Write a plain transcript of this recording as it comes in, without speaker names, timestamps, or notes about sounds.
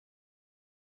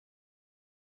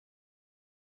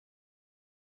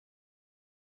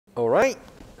All right,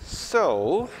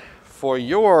 so for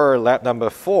your lab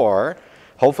number 4,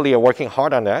 hopefully you're working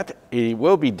hard on that. It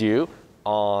will be due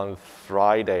on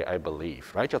Friday, I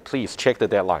believe, right? Just please check the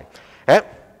deadline. And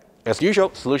as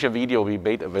usual, solution video will be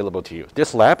made available to you.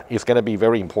 This lab is going to be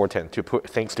very important to put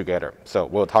things together, so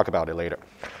we'll talk about it later.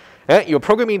 And your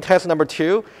programming test number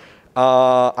 2,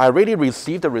 I already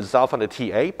received the result from the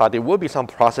TA, but there will be some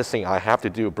processing I have to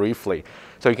do briefly.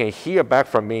 So you can hear back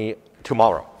from me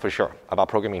tomorrow, for sure, about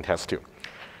programming test 2.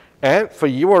 And for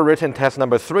your written test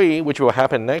number 3, which will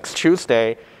happen next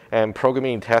Tuesday, and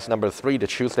programming test number 3 the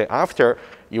Tuesday after,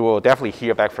 you will definitely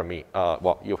hear back from me.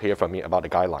 Well, you'll hear from me about the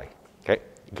guideline. Okay,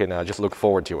 you can just look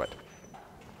forward to it.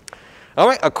 All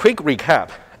right, a quick recap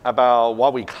about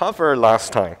what we covered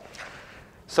last time.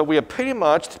 So we are pretty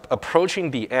much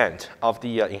approaching the end of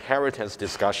the inheritance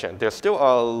discussion. There's still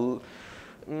a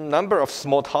number of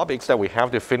small topics that we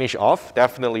have to finish off,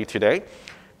 definitely today.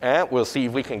 And we'll see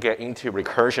if we can get into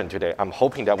recursion today. I'm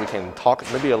hoping that we can talk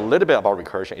maybe a little bit about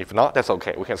recursion. If not, that's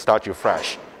okay. We can start you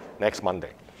fresh next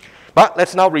Monday. But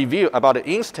let's now review about the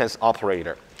instance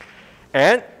operator.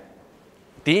 And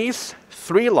these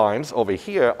 3 lines over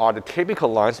here are the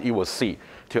typical lines you will see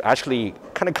to actually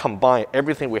kind of combine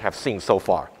everything we have seen so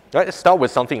far. Right? Let's start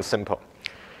with something simple.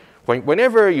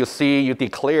 Whenever you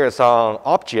declare some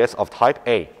objects of type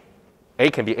A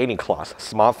can be any class,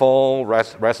 smartphone,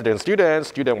 resident student,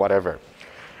 student whatever.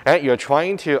 And you're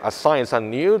trying to assign some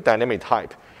new dynamic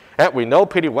type. And we know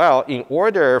pretty well, in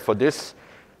order for this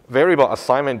variable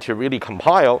assignment to really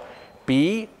compile,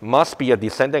 B must be a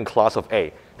descendant class of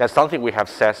A. That's something we have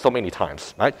said so many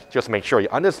times, right? Just make sure you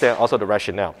understand also the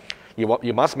rationale.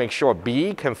 You must make sure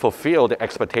B can fulfill the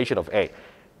expectation of A.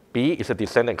 B is a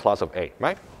descendant class of A,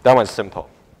 right? That one's simple.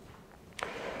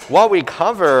 What we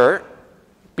cover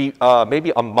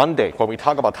maybe on Monday when we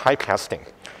talk about typecasting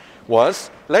was,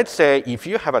 let's say if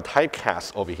you have a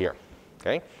typecast over here,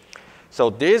 okay? So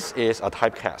this is a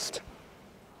typecast.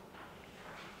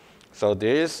 So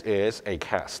this is a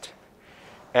cast.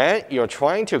 And you're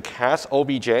trying to cast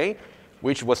OBJ,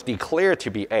 which was declared to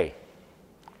be A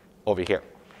over here.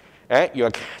 And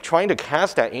you're trying to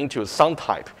cast that into some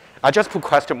type. I just put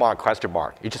question mark.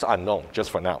 It's just unknown, just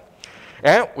for now.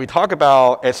 And we talk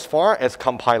about, as far as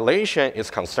compilation is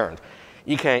concerned,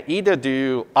 you can either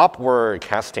do upward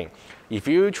casting. If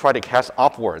you try to cast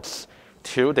upwards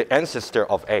to the ancestor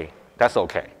of A, that's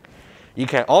okay. You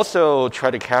can also try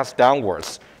to cast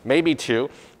downwards, maybe to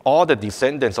all the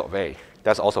descendants of A.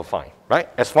 That's also fine, right?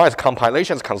 As far as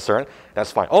compilation is concerned,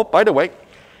 that's fine. Oh, by the way,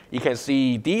 you can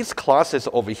see these classes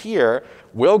over here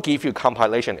will give you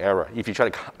compilation error if you try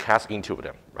to cast into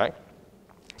them, right?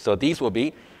 So these will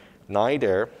be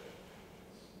neither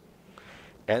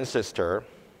ancestor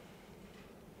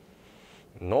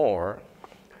nor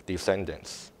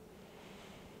descendants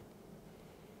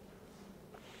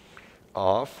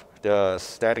of the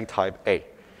static type A,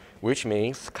 which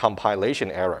means compilation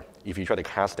error if you try to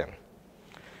cast them.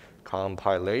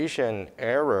 Compilation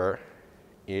error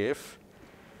if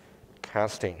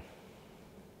casting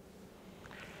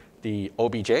the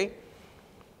OBJ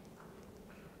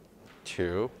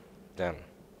to them.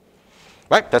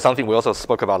 Right? That's something we also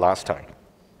spoke about last time.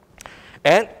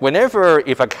 And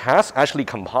if a cast actually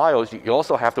compiles, you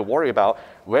also have to worry about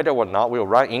whether or not we'll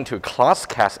run into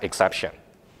ClassCastException.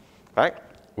 Right?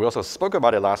 We also spoke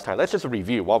about it last time. Let's just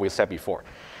review what we said before.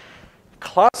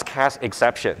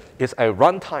 ClassCastException is a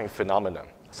runtime phenomenon.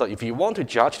 So if you want to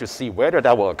judge to see whether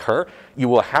that will occur, you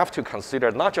will have to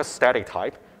consider not just static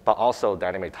type, but also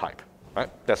dynamic type. Right?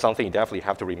 That's something you definitely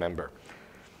have to remember.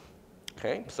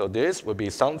 Okay, so this would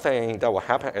be something that will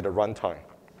happen at the runtime.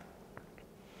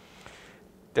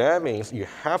 That means you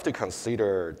have to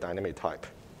consider dynamic type.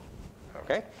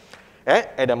 Okay, and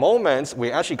at the moment,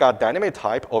 we actually got dynamic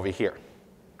type over here.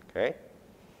 Okay,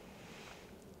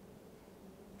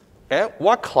 and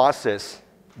what classes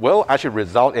will actually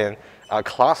result in a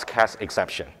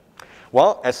ClassCastException?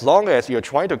 Well, as long as you're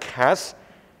trying to cast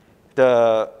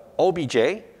the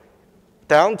OBJ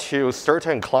down to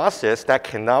certain classes that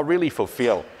cannot really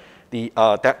fulfill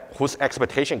whose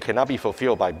expectation cannot be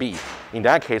fulfilled by B. In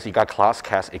that case, you got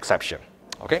ClassCastException.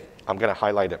 Okay, I'm going to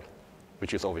highlight them,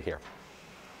 which is over here.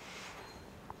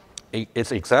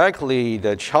 It's exactly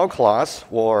the child class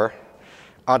or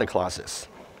other classes.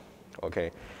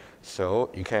 Okay, so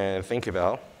you can think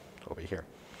about over here.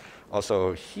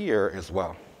 Also here as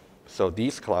well. So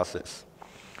these classes.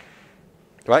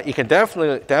 Right? You can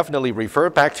definitely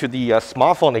refer back to the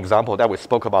smartphone example that we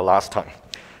spoke about last time.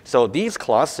 So these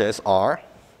classes are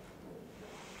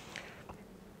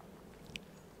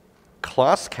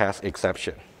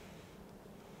ClassCastException.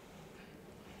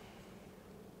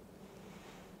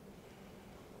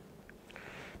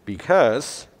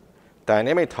 because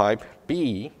dynamic type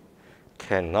B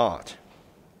cannot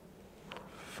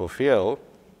fulfill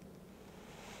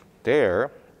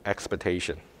their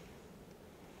expectation.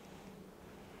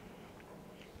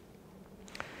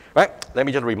 Right, let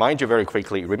me just remind you very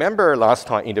quickly. Remember last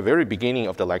time in the very beginning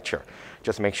of the lecture,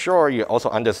 just make sure you also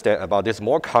understand about this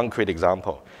more concrete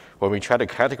example when we try to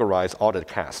categorize all the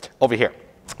cast over here.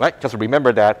 Right, just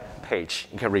remember that page.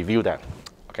 You can review that.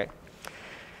 Okay.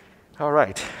 All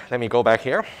right, let me go back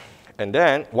here. And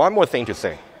then one more thing to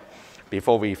say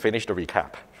before we finish the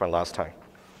recap from last time.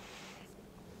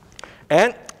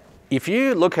 And if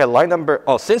you look at line number,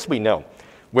 since we know,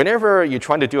 whenever you're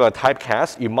trying to do a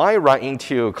typecast, you might run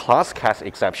into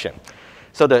ClassCastException.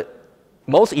 So the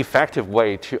most effective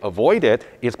way to avoid it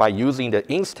is by using the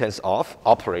instanceof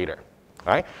operator.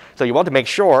 Right? So you want to make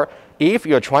sure if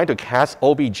you're trying to cast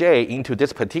OBJ into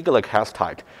this particular cast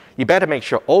type, you better make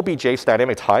sure OBJ's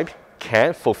dynamic type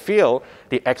can fulfill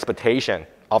the expectation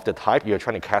of the type you're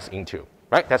trying to cast into.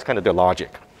 Right? That's kind of the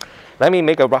logic. Let me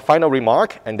make a final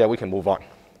remark, and then we can move on.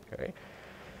 Okay?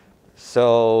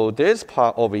 So this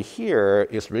part over here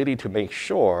is really to make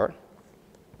sure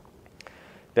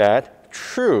that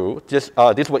true, this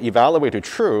will evaluate to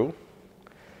true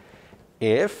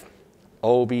if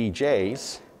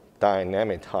OBJ's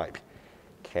dynamic type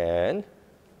can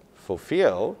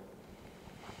fulfill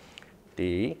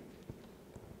the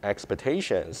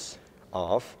expectations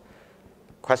of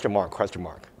question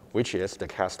mark, which is the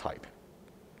cast type.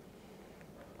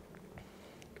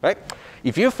 Right?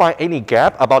 If you find any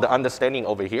gap about the understanding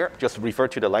over here, just refer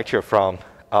to the lecture from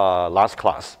last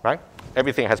class, right?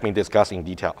 Everything has been discussed in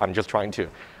detail. I'm just trying to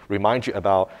remind you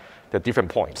about the different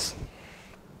points.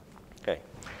 Okay.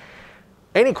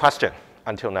 Any question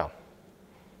until now?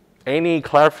 Any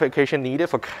clarification needed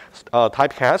for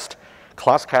typecast,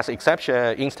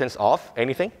 ClassCastException, instanceof,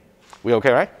 anything? We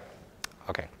okay, right?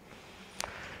 Okay.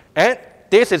 And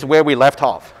this is where we left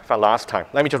off from last time.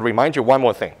 Let me just remind you one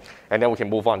more thing, and then we can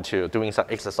move on to doing some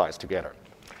exercise together.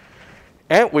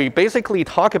 And we basically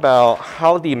talk about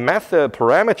how the method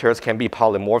parameters can be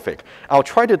polymorphic. I'll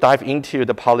try to dive into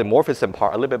the polymorphism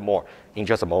part a little bit more in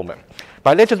just a moment.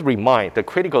 But let's just remind the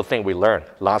critical thing we learned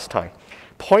last time.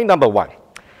 Point number one,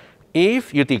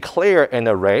 if you declare an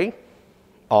array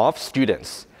of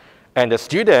students, and the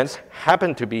students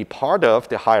happen to be part of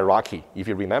the hierarchy, if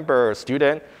you remember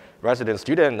student, resident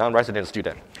student, non-resident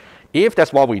student. If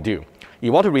that's what we do,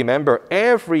 you want to remember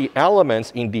every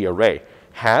element in the array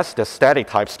has the static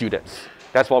type students.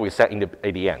 That's what we said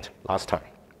at the end last time.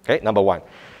 Okay, number one.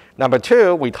 Number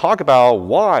two, we talk about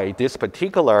why this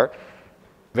particular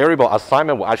variable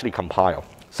assignment will actually compile.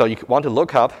 So you want to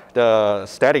look up the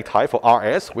static type for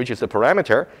RS, which is the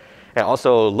parameter, and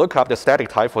also look up the static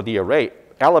type for the array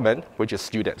element, which is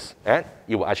students, and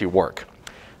it will actually work.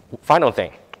 Final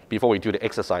thing, before we do the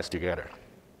exercise together.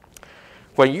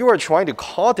 When you are trying to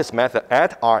call this method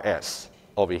at RS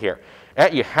over here,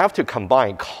 and you have to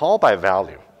combine call by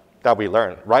value that we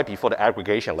learned right before the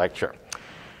aggregation lecture.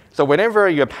 So whenever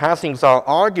you're passing some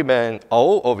argument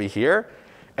O over here,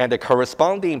 and the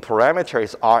corresponding parameter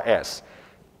is RS,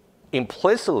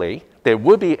 implicitly, there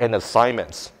will be an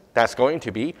assignment that's going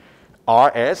to be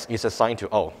RS is assigned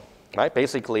to O. Right?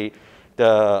 Basically,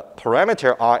 the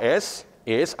parameter RS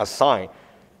is assigned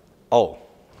O.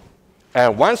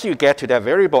 And once you get to that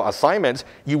variable assignment,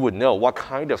 you would know what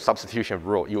kind of substitution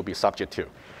rule you will be subject to.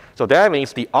 So that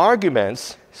means the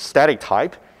argument's static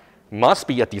type must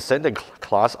be a descendant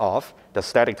class of the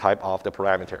static type of the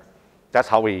parameter. That's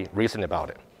how we reason about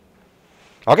it.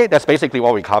 Okay, that's basically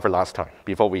what we covered last time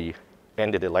before we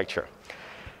ended the lecture.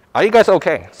 Are you guys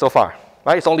okay so far?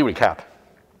 Right? It's only recap.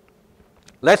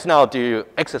 Let's now do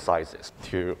exercises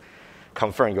to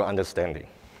confirm your understanding.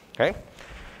 Okay?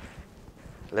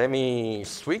 Let me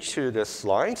switch to the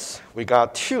slides. We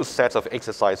got two sets of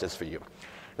exercises for you.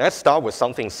 Let's start with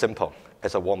something simple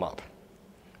as a warm-up.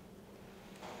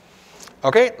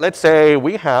 Okay, let's say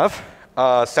we have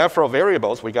several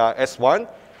variables. We got S1,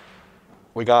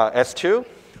 we got S2,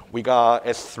 we got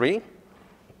S3,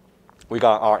 we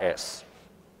got RS,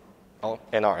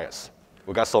 and RS.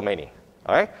 We got so many,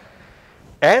 all right?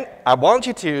 And I want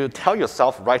you to tell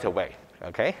yourself right away,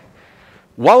 okay?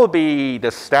 What would be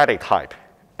the static type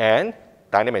and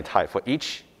dynamic type for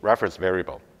each reference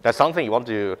variable? That's something you want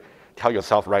to tell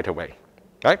yourself right away,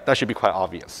 right? That should be quite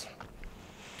obvious.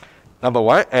 Number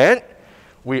one, and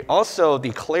we also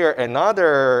declare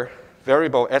another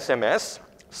variable SMS,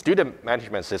 student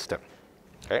management system,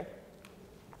 okay?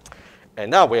 And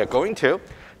now we are going to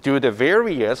do the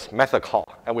various method call,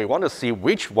 and we want to see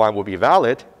which one will be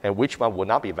valid and which one will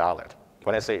not be valid.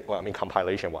 When I say, well, I mean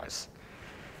compilation-wise.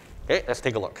 Okay, let's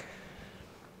take a look.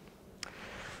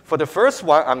 For the first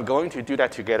one, I'm going to do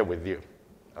that together with you.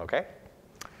 Okay?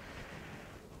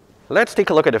 Let's take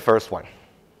a look at the first one.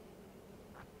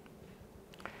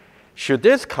 Should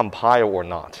this compile or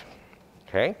not?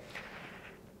 Okay?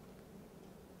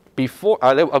 Before,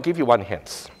 I'll give you one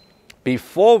hint.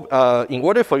 Before, in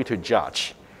order for you to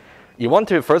judge, you want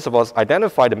to, first of all,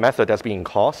 identify the method that's being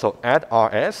called. So add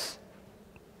rs,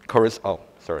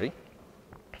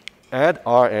 add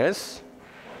rs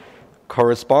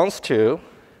corresponds to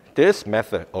this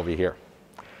method over here.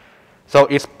 So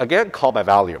it's, again, called by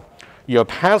value. You're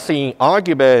passing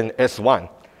argument s1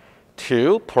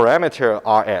 to parameter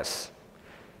rs.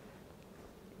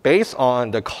 Based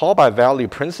on the call by value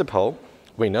principle,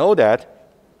 we know that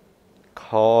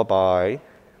call by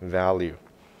value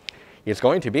is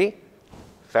going to be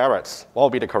farads. What will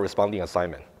be the corresponding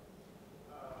assignment?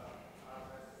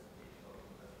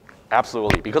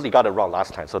 Absolutely, because you got it wrong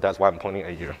last time, so that's why I'm pointing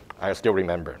at you. I still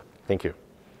remember. Thank you.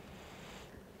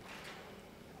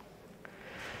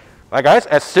 All right, guys,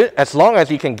 as long as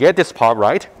you can get this part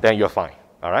right, then you're fine.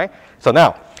 All right? So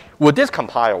now, would this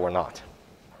compile or not?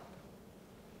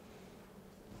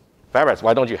 Farads,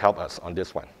 why don't you help us on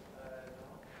this one?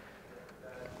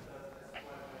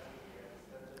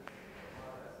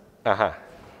 Uh-huh.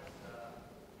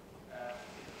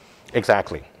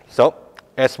 Exactly. So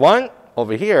S1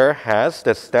 over here has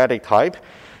the static type.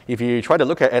 If you try to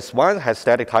look at S1, has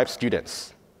static type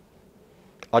students.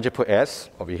 I'll just put S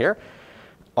over here.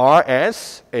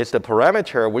 RS is the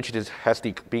parameter which has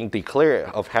been declared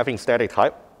of having static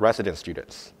type resident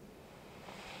students.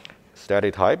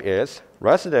 Static type is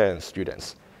resident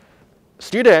students.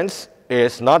 Students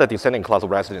is not a descending class of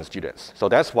resident students, so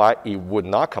that's why it would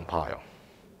not compile.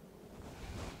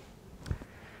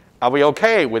 Are we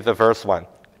okay with the first one?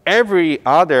 Every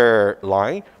other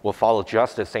line will follow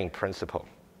just the same principle.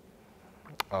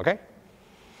 Okay?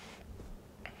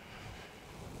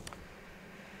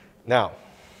 Now,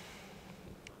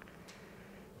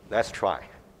 let's try.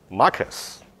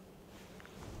 Marcus.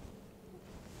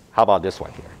 How about this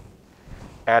one here?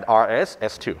 Add RS,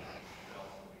 S2.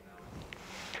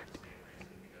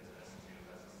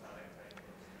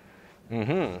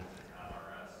 Mm-hmm.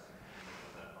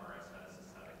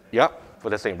 Yeah, for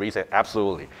the same reason,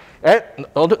 absolutely. And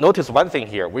notice one thing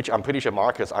here, which I'm pretty sure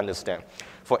Marcus understands.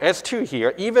 For S2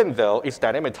 here, even though its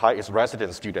dynamic type is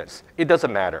resident students, it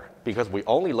doesn't matter because we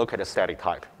only look at the static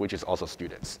type, which is also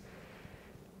students.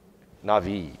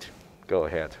 Naveed, go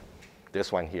ahead.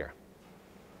 This one here.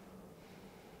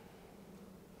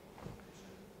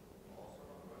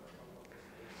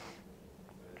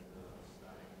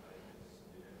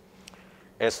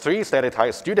 S3 static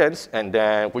type students, and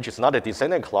then which is not a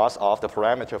descendant class of the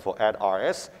parameter for add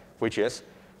RS, which is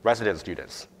resident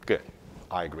students. Good,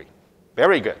 I agree.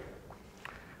 Very good.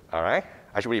 All right,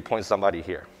 I should really point somebody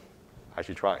here. I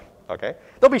should try, okay?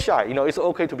 Don't be shy, you know, it's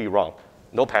okay to be wrong.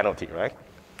 No penalty, right?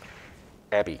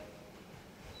 Abby.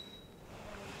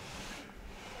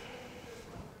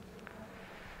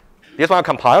 This one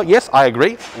compile, yes, I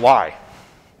agree. Why?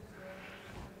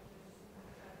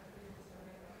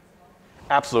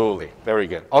 Absolutely, very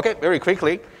good. Okay, very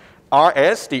quickly,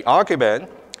 RS, the argument,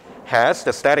 has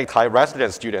the static type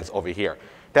resident students over here.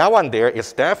 That one there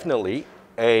is definitely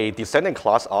a descendant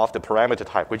class of the parameter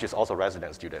type, which is also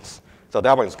resident students. So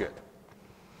that one's good.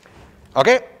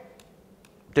 Okay,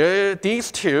 these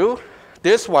two,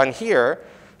 this one here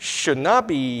should not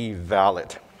be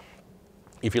valid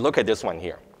if you look at this one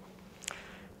here.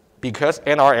 Because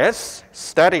NRS,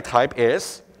 static type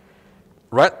is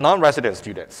non-resident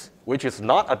students, which is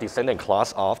not a descendant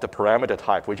class of the parameter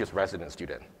type, which is resident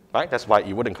student, right? That's why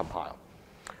you wouldn't compile.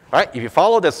 Right? If you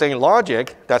follow the same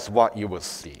logic, that's what you will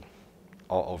see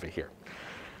all over here.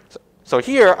 So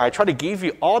here, I try to give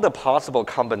you all the possible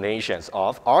combinations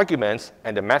of arguments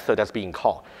and the method that's being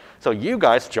called. So you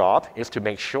guys' job is to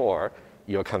make sure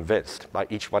you're convinced by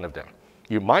each one of them.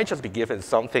 You might just be given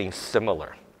something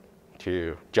similar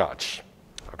to judge,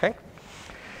 okay?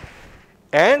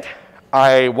 And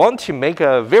I want to make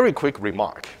a very quick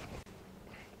remark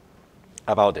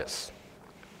about this.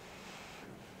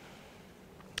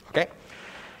 Okay?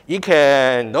 You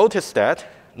can notice that,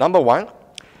 number one,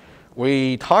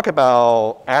 we talk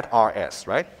about add RS,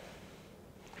 right?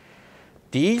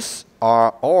 These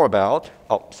are all about,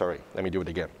 oh, sorry, let me do it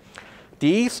again.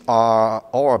 These are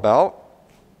all about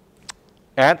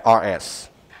add RS.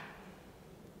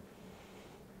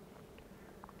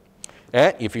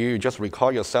 And if you just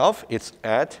recall yourself, it's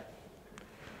add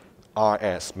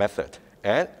RS method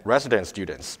and resident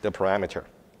students, the parameter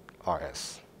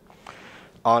RS.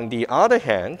 On the other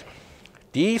hand,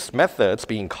 These methods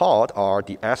being called are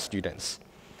the S students.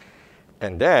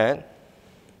 And then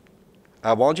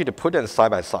I want you to put them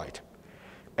side by side.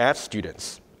 S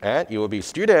students. And it will be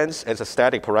students as a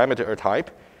static parameter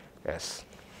type S.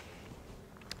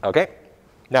 Okay?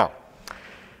 Now,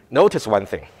 notice one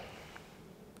thing.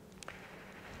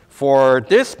 For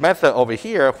this method over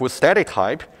here, whose static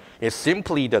type is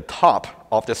simply the top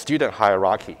of the student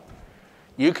hierarchy,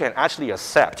 you can actually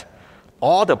accept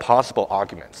all the possible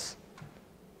arguments.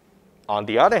 On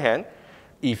the other hand,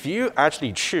 if you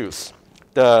actually choose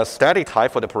the static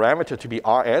type for the parameter to be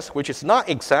RS, which is not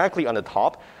exactly on the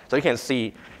top, so you can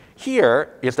see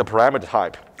here is the parameter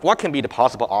type. What can be the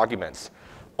possible arguments?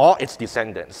 All its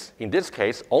descendants. In this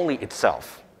case, only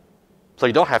itself. So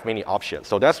you don't have many options.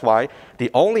 So that's why the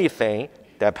only thing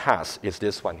that passes is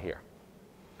this one here.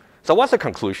 So what's the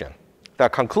conclusion? The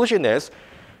conclusion is,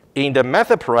 in the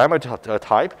method parameter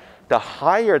type, the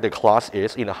higher the class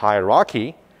is in the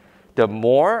hierarchy, the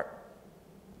more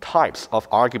types of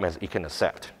arguments it can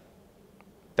accept.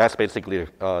 That's basically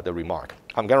the remark.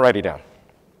 I'm going to write it down.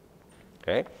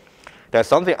 Okay? That's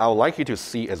something I would like you to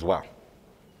see as well.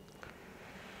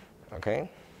 Okay?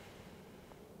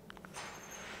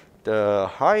 The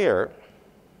higher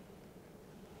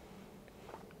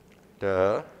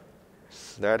the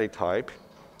static type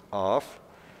of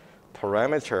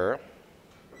parameter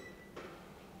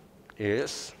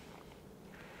is,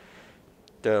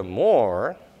 the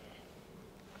more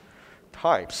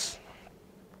types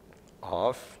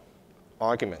of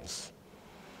arguments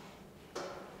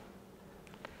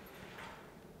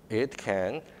it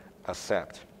can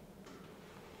accept.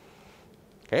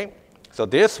 Okay? So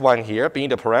this one here, being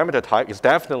the parameter type, is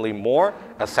definitely more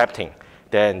accepting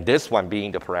than this one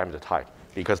being the parameter type,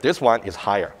 because this one is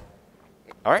higher.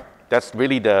 All right? That's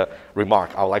really the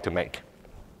remark I would like to make.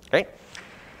 Okay?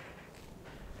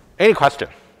 Any question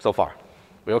so far?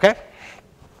 We okay?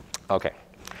 Okay.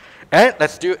 And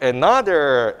let's do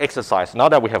another exercise now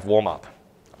that we have warm up.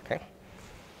 Okay?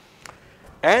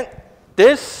 And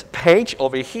this page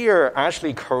over here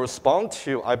actually corresponds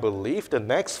to, I believe, the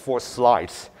next 4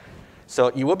 slides. So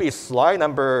it will be slide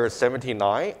number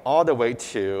 79 all the way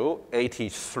to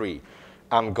 83.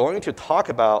 I'm going to talk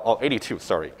about, 82,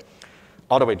 sorry,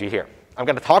 all the way to here. I'm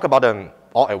going to talk about them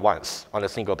all at once on a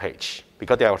single page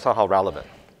because they are somehow relevant.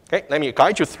 Okay, let me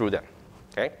guide you through them.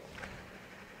 Okay,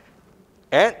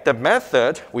 and the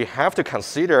method we have to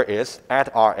consider is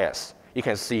 @rs. You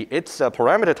can see its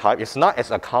parameter type is not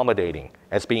as accommodating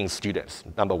as being students,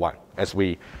 number one, as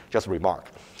we just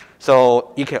remarked.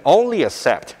 So you can only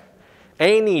accept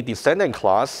any descendant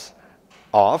class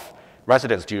of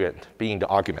resident student being the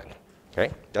argument.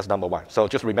 Okay, that's number one. So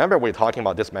just remember we're talking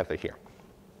about this method here.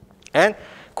 And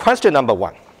question number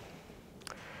 1.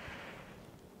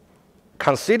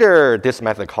 Consider this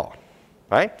method call,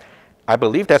 right? I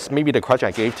believe that's maybe the question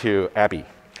I gave to Abby.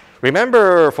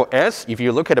 Remember for S, if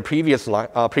you look at the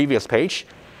previous page,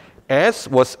 S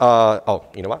was, oh,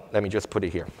 you know what? Let me just put it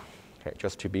here, okay,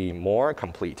 just to be more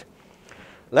complete.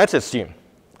 Let's assume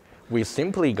we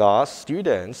simply got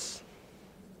students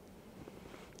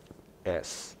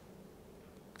S,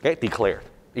 okay, declared.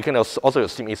 You can also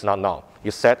assume it's not null.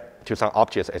 It's set to some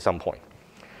objects at some point.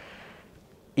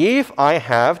 If I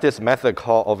have this method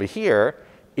call over here,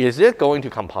 is it going to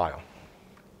compile?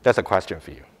 That's a question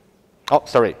for you. Oh,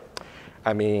 sorry.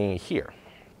 I mean here.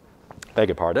 Beg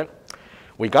your pardon.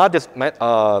 We got this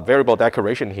variable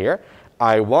declaration here.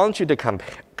 I want you to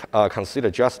consider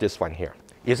just this one here.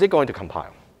 Is it going to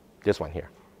compile? This one here.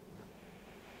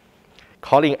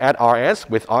 Calling @rs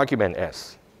with argument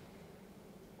s.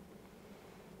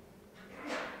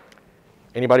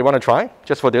 Anybody want to try?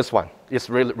 Just for this one. It's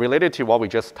related to what we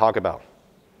just talked about.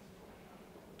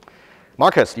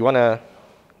 Marcus, you want to?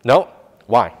 No?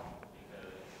 Why?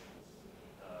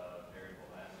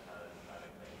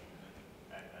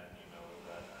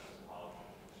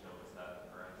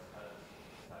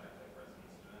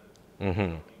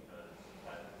 Mm-hmm.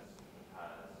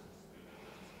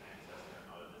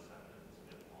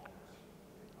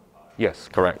 Yes,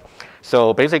 correct.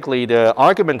 So basically, the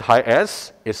argument type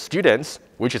S is students,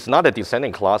 which is not a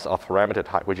descending class of parameter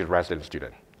type, which is resident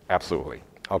student. Absolutely.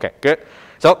 Okay, good.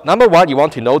 So number 1 you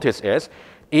want to notice is,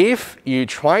 if you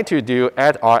try to do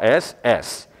 @rs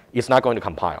S, it's not going to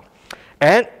compile.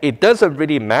 And it doesn't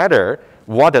really matter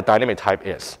what the dynamic type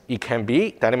is. It can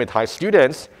be dynamic type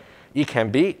students. It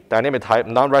can be dynamic type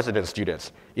non-resident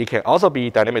students. It can also be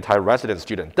dynamic type resident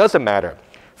student. Doesn't matter.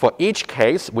 For each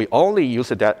case, we only use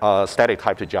that static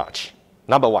type to judge.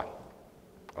 Number 1.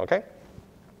 Okay?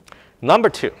 Number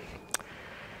 2.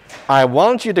 I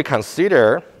want you to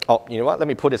consider, oh, you know what? Let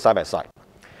me put it side by side.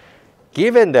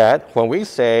 given that when we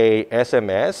say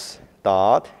SMS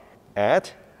dot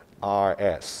at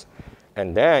RS,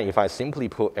 and then if I simply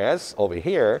put S over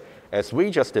here, as we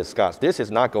just discussed, this is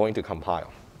not going to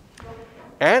compile.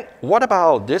 And what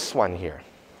about this one here?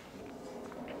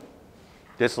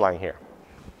 This line here.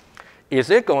 Is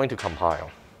it going to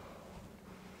compile?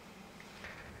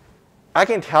 I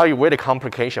can tell you where the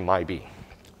complication might be.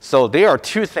 So there are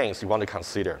two things you want to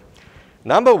consider.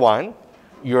 Number one,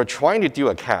 you're trying to do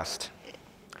a cast.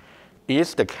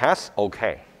 Is the cast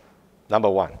okay? Number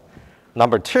one.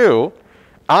 Number two,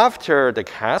 after the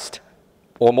cast,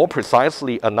 or more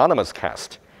precisely, anonymous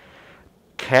cast,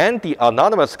 can the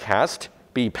anonymous cast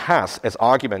be passed as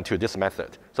argument to this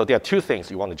method? So there are two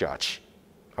things you want to judge.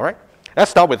 All right?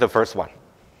 Let's start with the first one.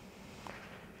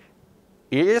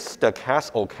 Is the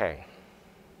cast okay?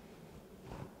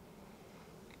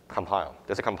 Compile.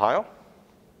 Does it compile?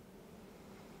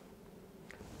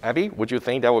 Abby, would you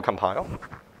think that will compile?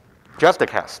 Just the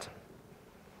cast.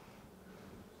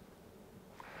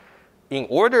 In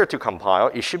order to compile,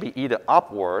 it should be either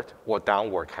upward or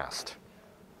downward cast.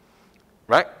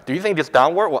 Right? Do you think it's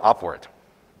downward or upward?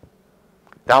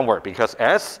 Downward, because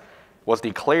S was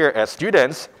declared as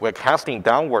students, we're casting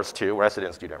downwards to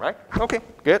resident student, right? Okay,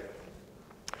 good.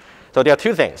 So there are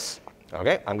two things.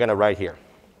 Okay, I'm going to write here.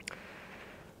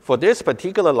 For this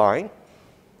particular line,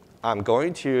 I'm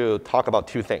going to talk about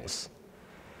two things.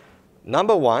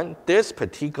 Number one, this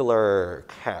particular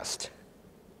cast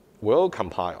will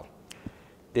compile.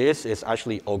 This is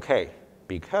actually okay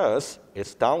because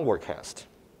it's downward cast.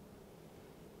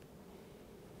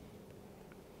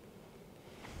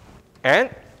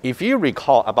 And if you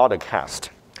recall about the cast,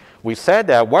 we said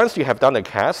that once you have done the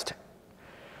cast,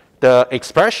 the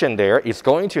expression there is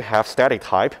going to have static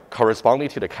type corresponding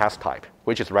to the cast type,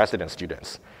 which is resident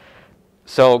students.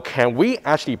 So can we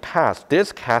actually pass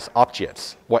this cast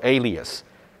objects or alias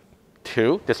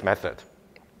to this method?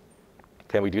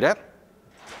 Can we do that?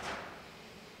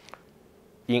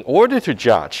 In order to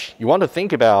judge, you want to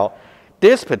think about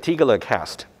this particular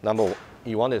cast.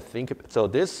 You want to think, so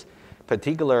this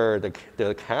particular,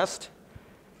 the cast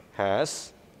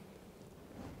has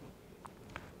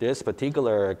this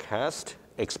particular cast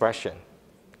expression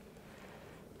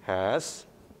has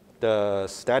the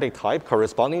static type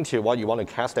corresponding to what you want to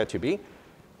cast that to be.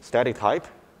 Static type,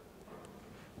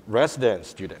 resident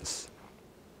students.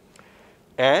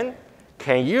 And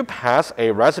can you pass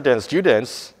a resident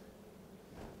students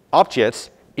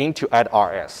objects into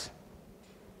add_rs?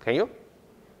 Can you?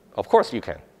 Of course you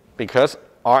can, because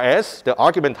RS, the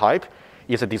argument type,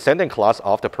 is a descendant class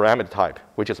of the parameter type,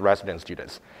 which is resident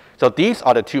students. So these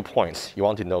are the 2 points you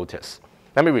want to notice.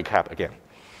 Let me recap again.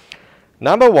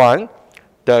 Number one,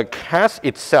 the cast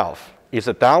itself is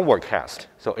a downward cast,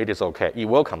 so it is okay. It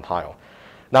will compile.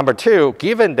 Number two,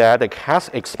 given that the cast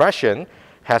expression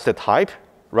has the type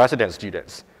resident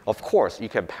students, of course, you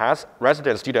can pass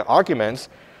resident student arguments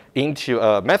into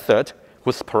a method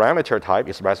whose parameter type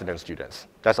is resident students.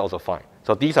 That's also fine.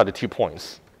 So these are the 2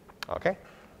 points. Okay?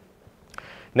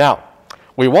 Now,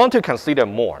 we want to consider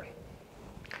more.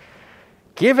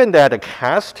 Given that the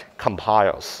cast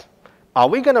compiles, are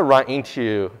we going to run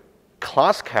into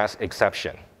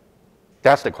ClassCastException?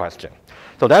 That's the question.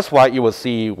 So that's why you will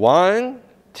see 1,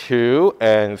 2,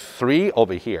 and 3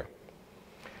 over here.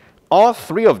 All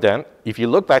 3 of them, if you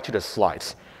look back to the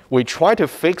slides, we try to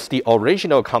fix the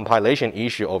original compilation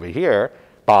issue over here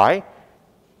by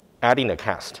adding a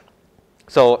cast.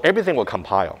 So everything will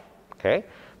compile, okay?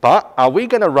 But are we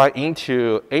going to run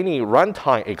into any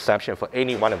runtime exception for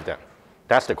any one of them?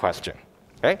 That's the question,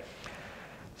 okay?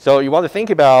 So you want to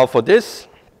think about, for this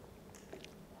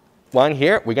one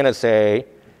here, we're going to say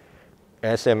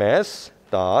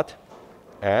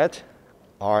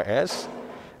SMS.add_rs,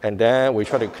 and then we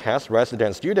try to cast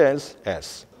resident students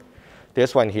as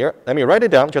this one here. Let me write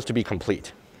it down just to be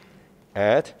complete.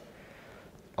 add_rs,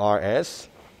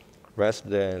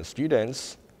 resident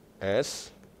students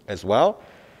as well,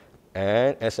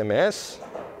 and SMS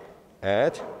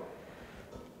add_rs.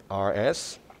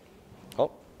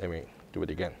 Oh, let me do it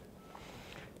again.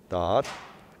 Dot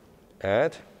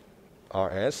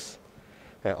add_rs,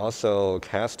 and also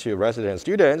cast to resident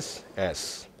students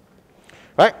as.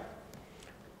 Right?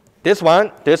 This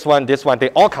one, they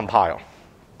all compile.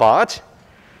 But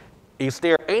is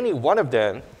there any one of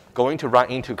them going to run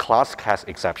into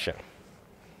ClassCastException?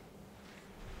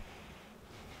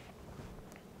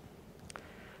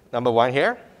 Number 1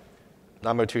 here,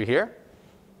 number 2 here,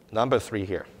 number 3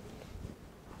 here.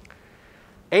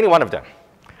 Any one of them.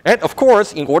 And of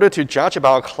course, in order to judge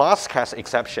about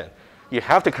ClassCastException, you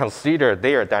have to consider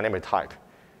their dynamic type,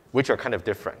 which are kind of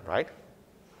different, right?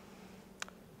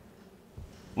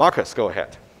 Marcus, go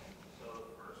ahead. So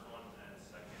the first one and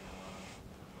second one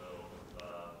will do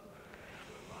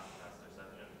a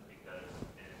ClassCastException because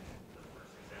in the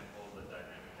first example, the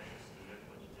dynamic type is student,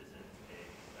 which isn't a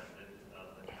descendant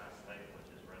of the class type, which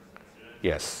is resident student.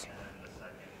 Yes. And then the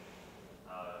second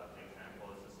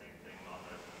example is the same thing,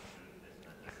 non-resident student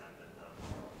isn't a descendant of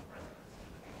resident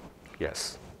student.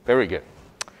 Yes, very good.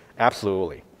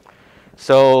 Absolutely.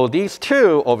 So these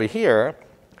two over here,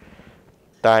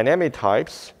 dynamic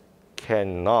types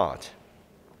cannot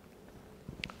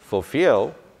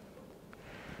fulfill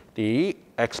the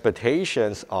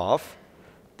expectations of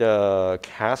the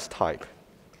class type,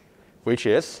 which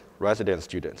is resident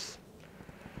students.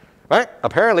 Right?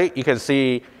 Apparently, you can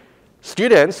see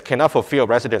students cannot fulfill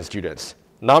resident students.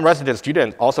 Non-resident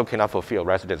students also cannot fulfill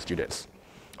resident students.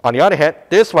 On the other hand,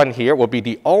 this one here will be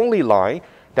the only line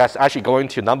that's actually going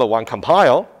to, number one,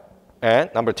 compile,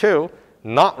 and number two,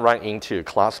 not run into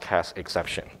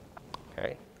ClassCastException.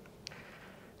 Okay?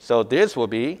 So this will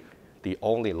be the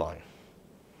only line.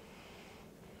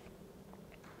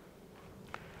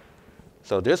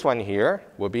 So this one here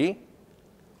will be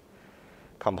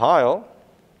compile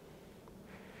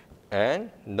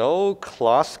and no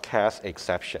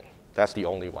ClassCastException. That's the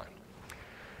only one.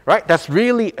 Right? That's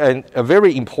really a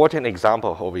very important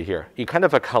example over here. It kind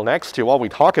of connects to what we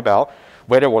talk about,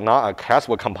 whether or not a class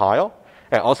will compile,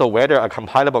 and also whether a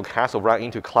compilable class will run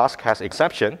into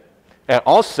ClassCastException. And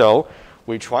also,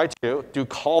 we try to do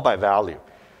call by value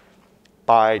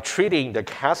by treating the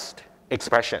cast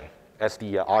expression as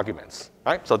the arguments.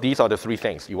 Right? So these are the three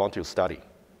things you want to study.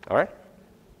 All right?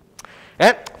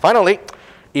 And finally,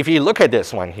 if you look at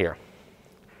this one here,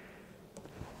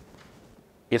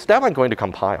 is that one going to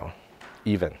compile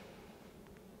even?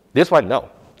 This one, no.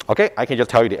 Okay, I can just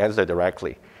tell you the answer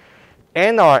directly.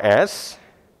 NRS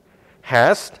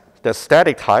has the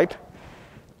static type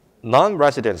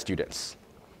non-resident students.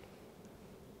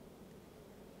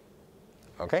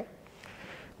 Okay?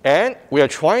 And we are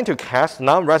trying to cast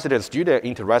non-resident student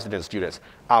into resident students.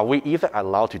 Are we even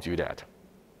allowed to do that?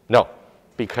 No,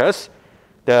 because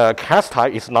the cast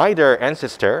type is neither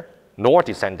ancestor nor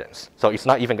descendants. So it's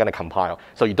not even going to compile.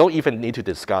 So you don't even need to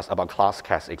discuss about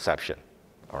ClassCastException.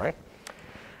 All right?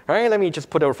 All right, let me just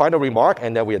put a final remark,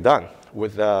 and then we are done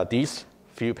with these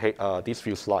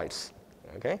few slides.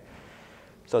 Okay?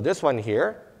 So this one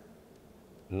here,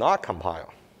 not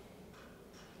compile.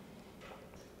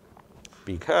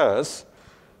 Because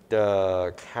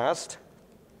the cast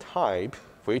type,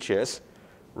 which is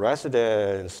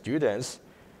resident students,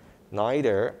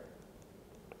 neither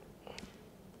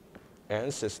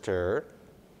ancestor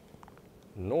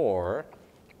nor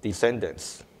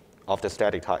descendants of the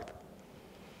static type,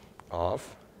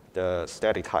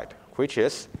 which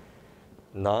is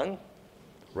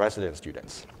non-resident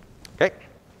students. Okay?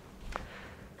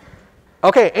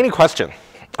 Okay, any question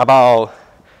about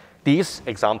these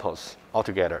examples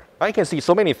altogether? I can see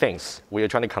so many things we are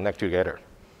trying to connect together.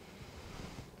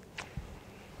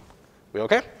 We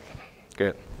okay?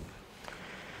 Good.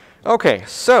 Okay,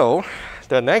 so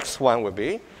the next one would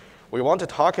be, we want to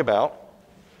talk about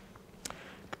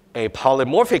a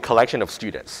polymorphic collection of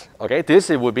students. Okay, this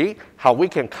would be how we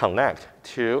can connect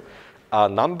to a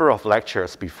number of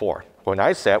lectures before, when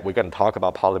I said we're going to talk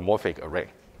about polymorphic array.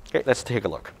 Okay, let's take a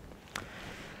look.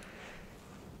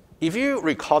 If you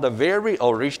recall the very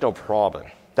original problem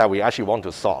that we actually want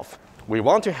to solve, we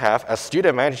want to have a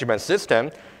student management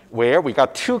system where we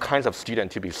got two kinds of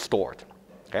students to be stored.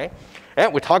 Okay?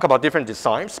 And we talk about different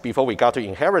designs before we got to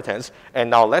inheritance, and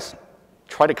now let's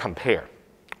try to compare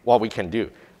what we can do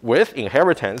with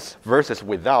inheritance versus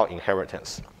without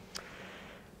inheritance.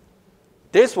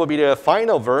 This will be the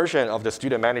final version of the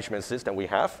student management system we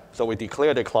have. So we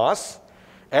declare the class,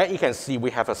 and you can see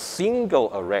we have a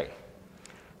single array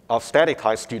of static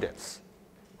type students.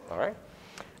 All right?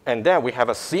 And then we have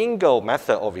a single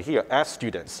method over here as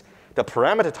students. The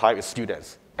parameter type is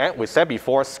students. And we said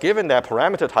before, given that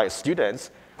parameter type is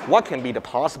students, what can be the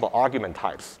possible argument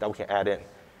types that we can add in?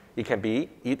 It can be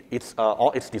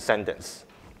all its descendants.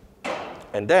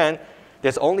 And then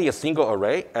there's only a single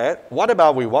array. And what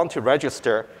about we want to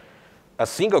register a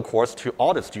single course to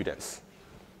all the students?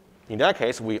 In that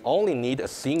case, we only need a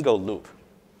single loop.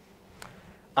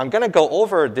 I'm going to go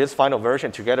over this final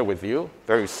version together with you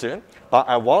very soon, but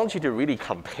I want you to really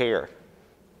compare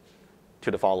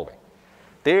to the following.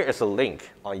 There is a link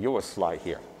on your slide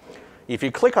here. If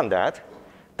you click on that,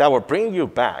 that will bring you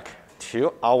back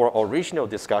to our original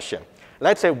discussion.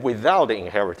 Let's say without the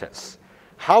inheritance.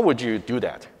 How would you do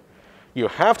that? You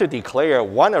have to declare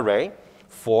one array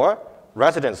for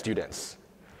resident students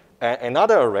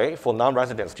another array for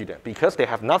non-resident student because they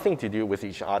have nothing to do with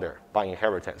each other by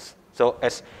inheritance. So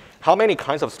as how many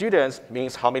kinds of students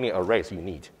means how many arrays you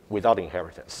need without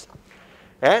inheritance.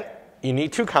 And you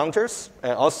need 2 counters,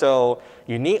 and also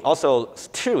you need also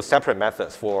 2 separate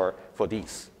methods for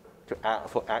these to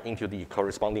add into the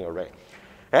corresponding array.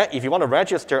 And if you want to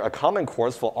register a common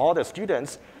course for all the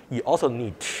students, you also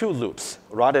need 2 loops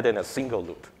rather than a single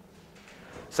loop.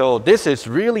 So this is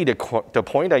really the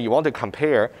point that you want to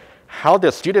compare how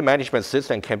the student management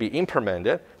system can be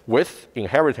implemented with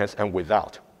inheritance and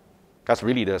without. That's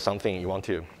really something you want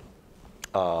to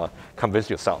convince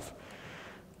yourself.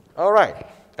 All right,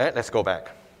 and let's go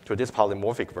back to this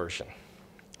polymorphic version.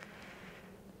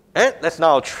 And let's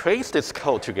now trace this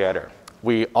code together.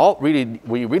 We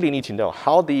really need to know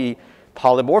how the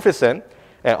polymorphism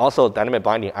and also dynamic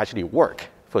binding actually work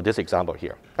for this example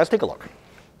here. Let's take a look.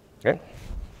 Okay.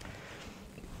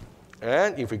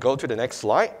 And if we go to the next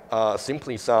slide,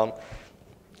 simply some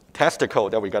tester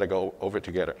code that we got to go over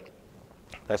together.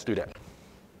 Let's do that.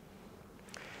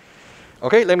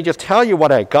 Okay, let me just tell you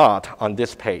what I got on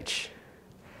this page.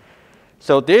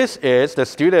 So this is the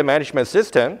student management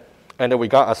system, and then we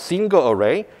got a single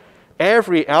array.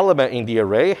 Every element in the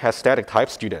array has static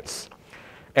type students.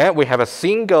 And we have a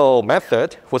single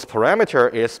method whose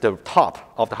parameter is the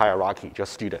top of the hierarchy,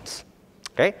 just students.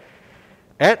 Okay?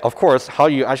 And of course, how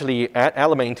you actually add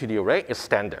element into the array is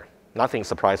standard. Nothing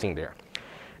surprising there.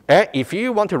 And if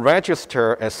you want to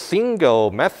register a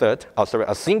single method,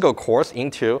 a single course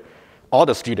into all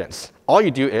the students, all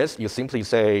you do is you simply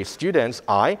say students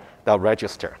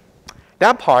I.register.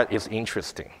 That part is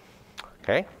interesting.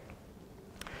 Okay?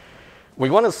 We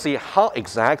want to see how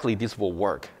exactly this will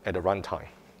work at the runtime.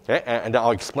 Okay? And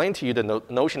I'll explain to you the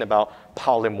notion about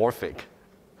polymorphic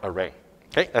array.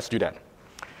 Okay, let's do that.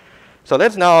 So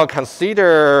let's now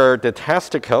consider the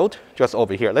test code just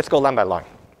over here. Let's go line by line.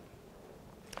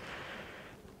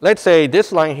 Let's say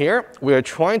this line here, we're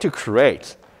trying to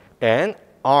create an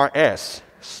RS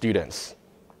students,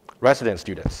 resident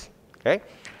students. Okay?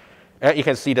 And you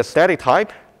can see the static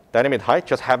type, dynamic type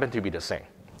just happen to be the same.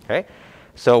 Okay?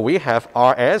 So we have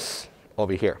RS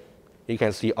over here. You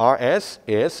can see RS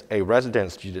is a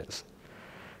resident student.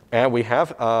 And we have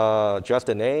just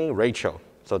the name Rachel.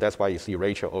 So that's why you see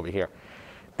Rachel over here.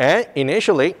 And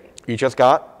initially, you just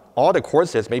got all the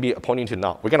courses maybe pointing to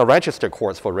null. We're going to register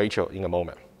course for Rachel in a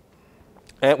moment.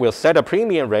 And we'll set a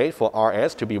premium rate for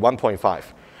RS to be 1.5.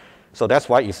 So that's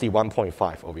why you see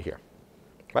 1.5 over here.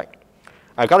 Right?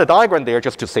 I got a diagram there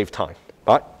just to save time.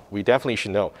 But we definitely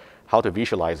should know how to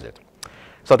visualize it.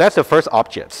 So that's the first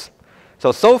objects.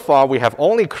 So far, we have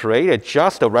only created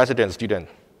just the resident student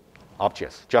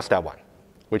objects, just that one,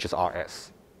 which is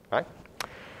RS. Right?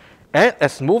 And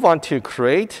let's move on to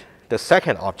create the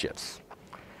second objects.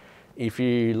 If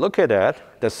you look at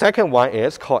that, the second one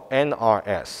is called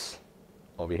NRS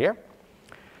over here.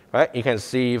 Right? You can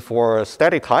see for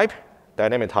static type,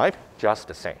 dynamic type, just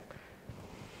the same.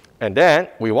 And then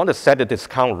we want to set the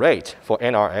discount rate for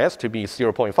NRS to be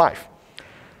 0.5.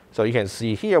 So you can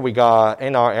see here we got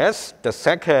NRS, the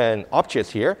second object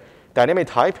here, dynamic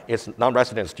type is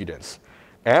non-resident students.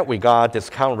 And we got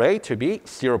discount rate to be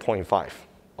 0.5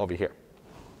 over here.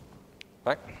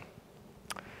 Right?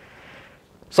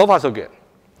 So far, so good.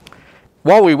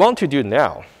 What we want to do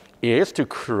now is to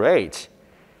create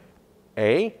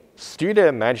a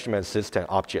student management system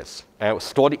objects and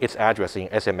store its address in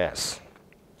SMS.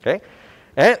 Okay?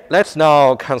 And let's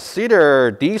now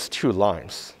consider these 2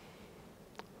 lines,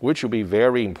 which will be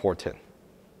very important.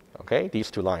 Okay?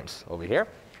 These 2 lines over here.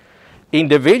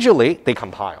 Individually, they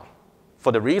compile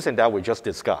for the reason that we just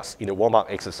discussed in the warm-up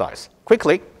exercise.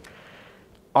 Quickly,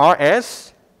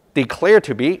 RS declared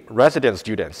to be resident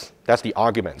students. That's the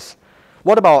arguments.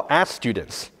 What about add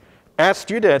students? Add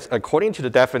students, according to the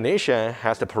definition,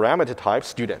 has the parameter type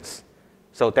students.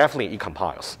 So definitely it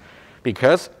compiles.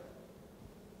 Because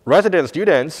resident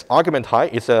students argument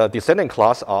type is a descendant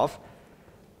class of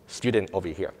student over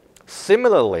here.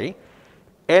 Similarly,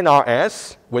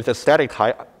 NRS with the static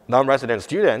type non-resident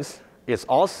students is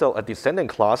also a descendant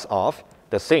class of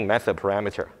the same method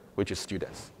parameter, which is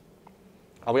students.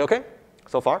 Are we okay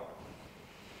so far?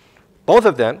 Both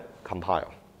of them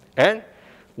compile. And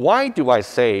why do I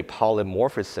say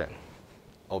polymorphism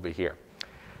over here?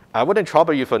 I wouldn't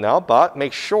trouble you for now, but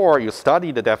make sure you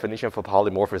study the definition for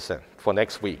polymorphism for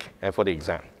next week and for the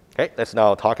exam. Okay, let's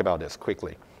now talk about this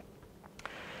quickly.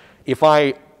 If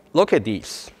I look at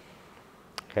these,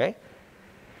 okay,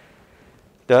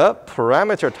 the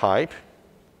parameter type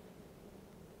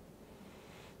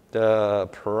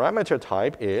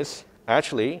is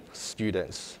actually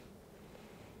students.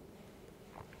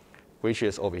 which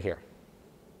is over here.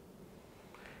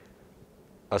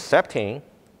 Accepting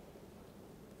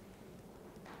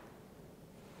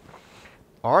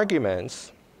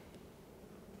arguments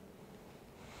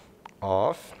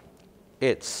of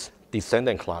its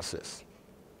descendant classes.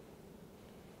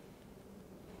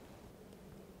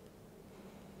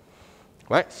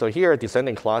 Right? So here,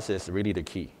 descendant class is really the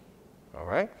key. All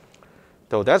right?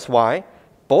 So that's why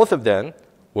both of them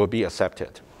will be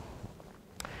accepted.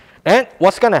 And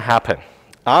what's going to happen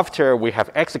after we have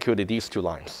executed these two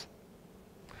lines?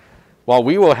 What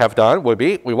we will have done will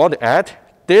be we want to add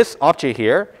this object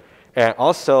here and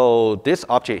also this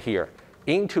object here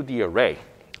into the array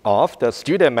of the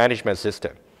student management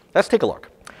system. Let's take a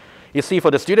look. You see, for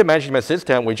the student management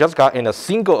system, we just got in a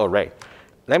single array.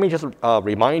 Let me just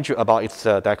remind you about its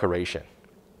declaration.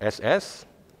 SS.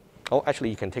 Oh, actually,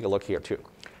 you can take a look here too.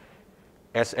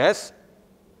 SS.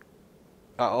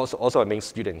 Also, it means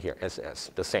student here.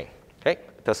 SS, the same. Okay,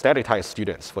 the static type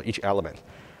students for each element.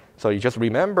 So you just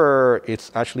remember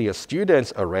it's actually a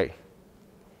students array.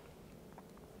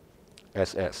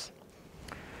 SS.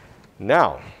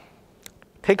 Now,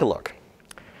 take a look.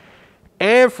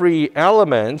 Every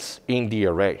element in the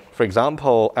array, for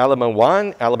example, element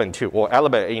 1, element 2, or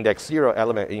element index 0,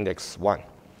 element index 1,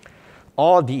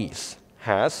 all these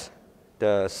has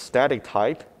the static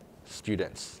type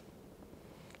students.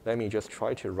 Let me just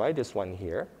try to write this one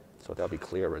here so that'll be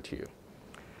clearer to you.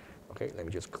 Okay, let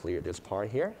me just clear this part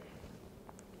here.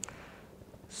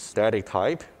 Static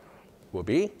type will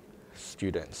be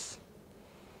students.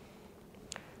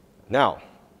 Now,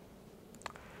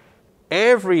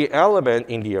 every element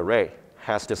in the array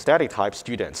has the static type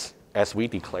students as we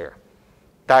declare.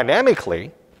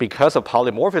 Dynamically, because of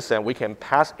polymorphism, we can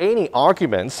pass any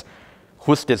arguments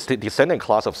whose descendant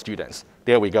class of students.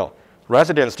 There we go.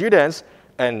 Resident students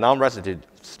and non-resident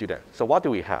students. So what do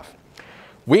we have?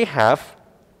 We have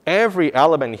every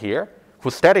element here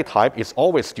whose static type is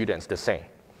always students, the same.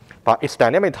 But its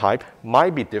dynamic type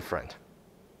might be different.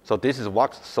 So this is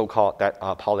what's so-called that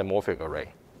polymorphic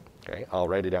array. Okay, I'll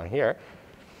write it down here.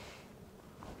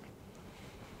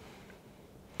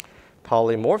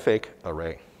 Polymorphic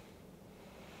array.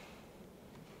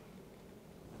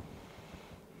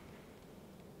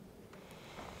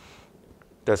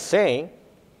 The same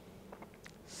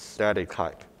static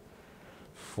type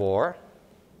for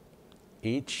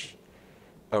each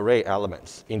array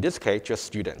elements. In this case, just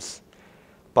students.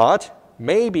 But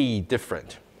maybe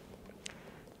different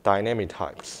dynamic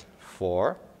types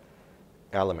for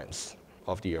elements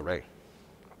of the array.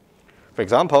 For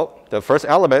example, the first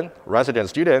element, resident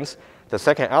students, the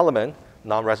second element,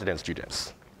 non-resident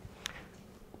students.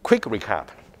 Quick recap.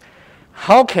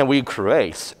 How can we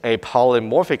create a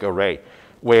polymorphic array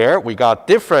where we got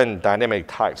different dynamic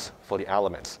types for the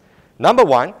elements? Number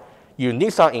one, you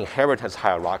need some inheritance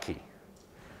hierarchy.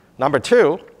 Number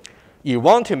two, you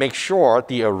want to make sure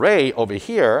the array over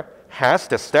here has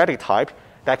the static type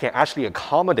that can actually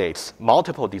accommodate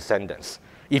multiple descendants.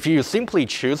 If you simply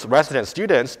choose resident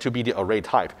students to be the array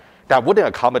type, that wouldn't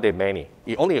accommodate many.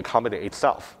 It only accommodates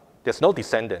itself. There's no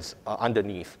descendants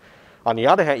underneath. On the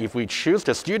other hand, if we choose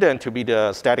the student to be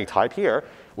the static type here,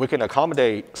 we can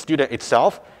accommodate student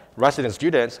itself, resident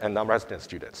students, and non-resident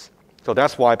students. So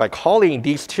that's why by calling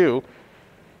these two,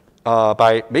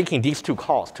 by making these two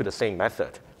calls to the same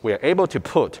method, we are able to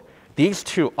put these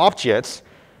two objects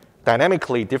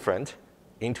dynamically different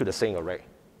into the same array.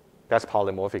 That's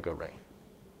polymorphic array.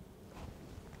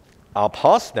 I'll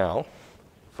pause now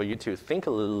for you to think a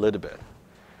little bit.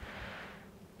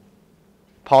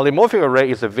 Polymorphic array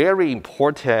is a very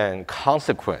important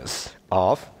consequence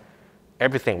of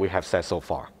everything we have said so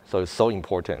far. So it's so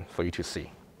important for you to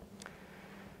see.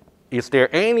 Is there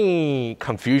any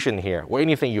confusion here or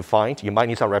anything you find you might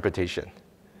need some repetition?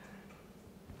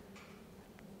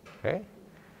 Okay?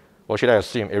 Or should I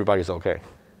assume everybody's okay?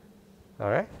 All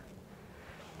right?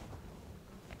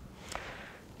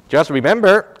 Just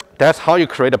remember, that's how you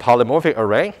create a polymorphic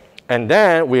array. And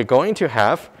then we're going to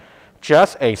have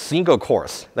just a single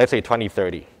course, let's say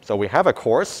 2030. So we have a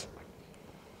course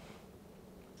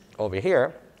over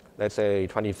here, let's say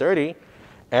 2030,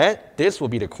 and this will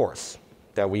be the course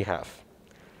that we have.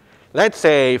 Let's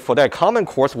say for that common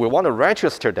course, we want to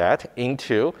register that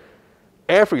into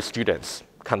every student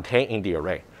contained in the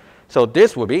array. So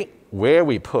this will be where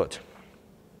we put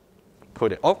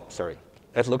it. Oh, sorry.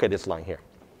 Let's look at this line here.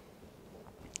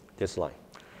 This line.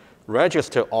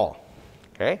 Register all.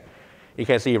 Okay? You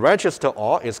can see register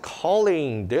all is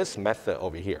calling this method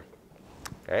over here.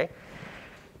 Okay?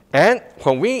 And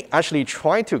when we actually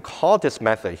try to call this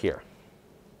method here,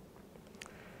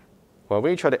 when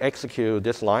we try to execute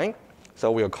this line,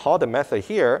 so we'll call the method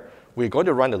here, we're going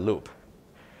to run the loop.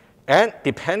 And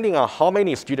depending on how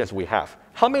many students we have,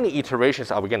 how many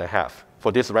iterations are we going to have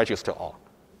for this register all?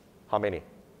 How many?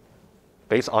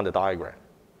 Based on the diagram.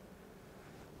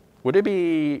 Would it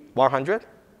be 100?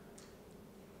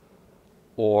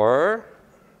 Or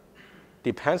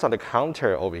depends on the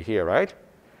counter over here, right?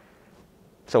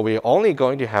 So we're only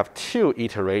going to have 2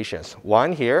 iterations,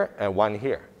 one here and one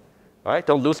here. Right?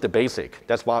 Don't lose the basic.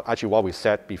 That's actually what we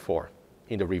said before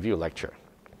in the review lecture.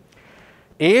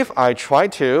 If I try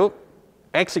to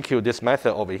execute this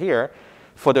method over here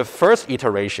for the first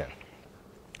iteration,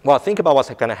 well, think about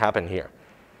what's going to happen here.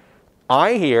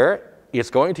 I here is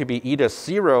going to be either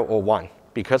 0 or 1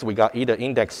 because we got either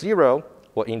index 0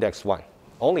 or index 1.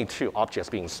 Only 2 objects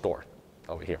being stored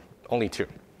over here, only 2.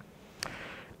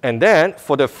 And then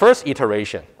for the first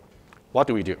iteration, what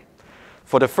do we do?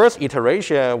 For the first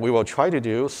iteration, we will try to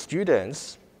do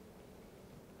students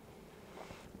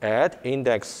at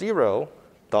index 0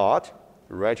 dot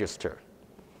register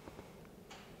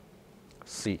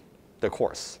C, the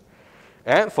course.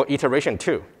 And for iteration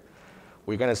 2,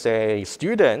 we're going to say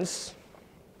students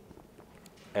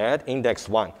at index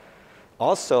 1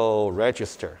 also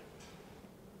register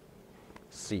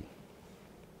C.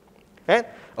 And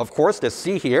of course, the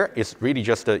C here is really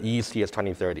just the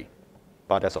EECS2030,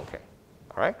 but that's okay.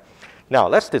 All right? Now,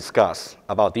 let's discuss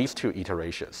about these 2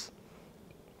 iterations.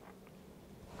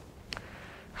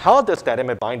 How does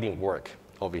dynamic binding work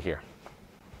over here?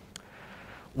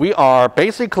 We are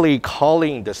basically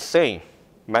calling the same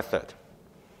method,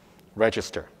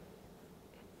 register.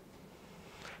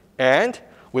 And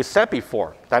we said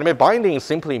before, dynamic binding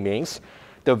simply means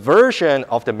the version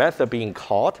of the method being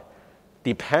called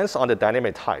depends on the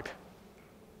dynamic type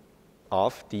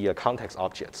of the context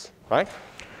objects, right?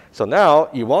 So now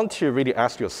you want to really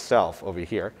ask yourself over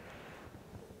here,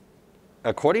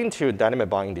 according to dynamic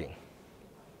binding,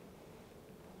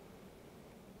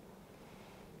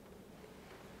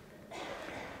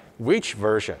 which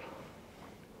version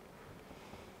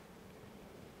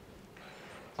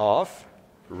of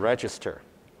register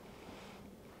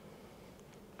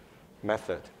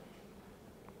method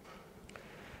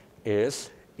is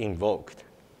invoked?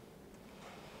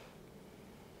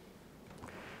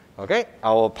 Okay,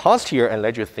 I will pause here and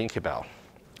let you think about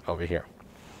over here.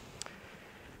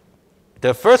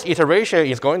 The first iteration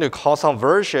is going to call some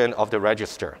version of the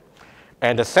register.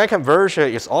 And the second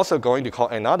version is also going to call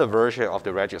another version of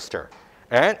the register.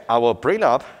 And I will bring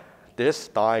up this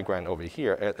diagram over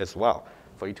here as well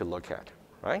for you to look at,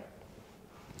 right?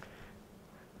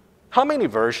 How many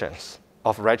versions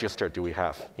of register do we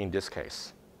have in this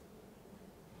case,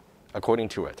 according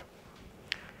to it?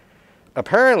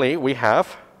 Apparently, we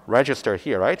have register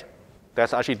here, right?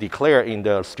 That's actually declared in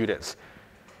the students.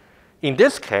 In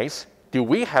this case, do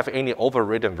we have any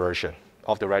overridden version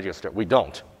of the register? We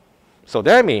don't. So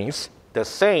that means the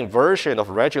same version of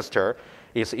register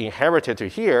is inherited to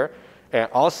here and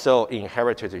also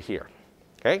inherited to here.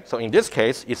 Okay? So in this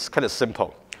case, it's kind of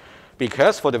simple.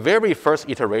 Because for the very first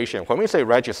iteration, when we say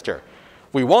register,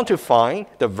 we want to find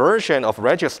the version of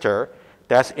register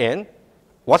that's in,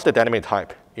 what's the dynamic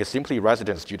type? It's simply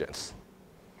resident students.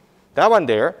 That one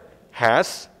there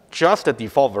has just the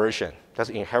default version that's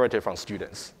inherited from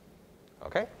students.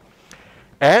 Okay?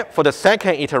 And for the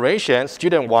second iteration,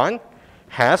 student 1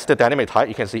 has the dynamic type.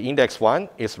 You can see index 1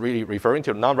 is really referring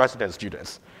to non-resident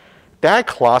students. That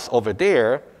class over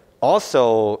there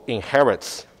also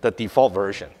inherits the default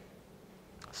version.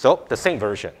 So the same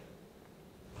version.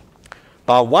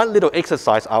 But one little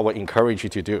exercise I would encourage you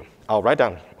to do. I'll write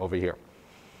down over here.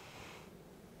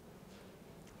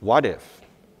 What if?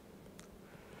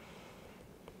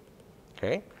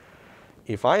 Okay.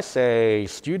 If I say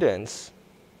students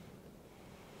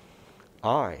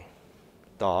I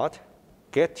dot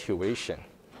get tuition,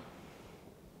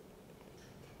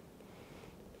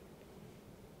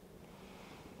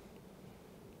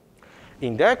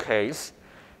 in that case,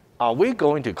 are we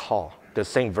going to call the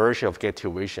same version of get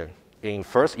tuition in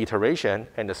first iteration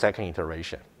and the second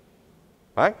iteration?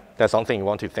 Right? That's something you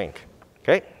want to think.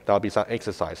 Okay? That'll be some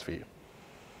exercise for you.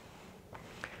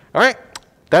 All right.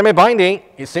 Dynamic binding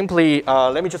is simply,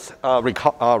 let me just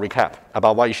recap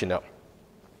about what you should know.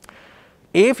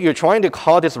 If you're trying to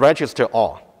call this register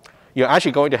all, you're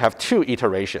actually going to have 2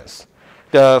 iterations.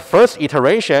 The first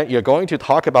iteration, you're going to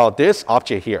talk about this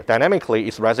object here. Dynamically,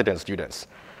 it's resident students.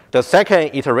 The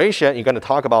second iteration, you're going to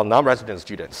talk about non-resident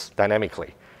students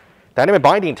dynamically. Dynamic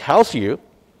binding tells you,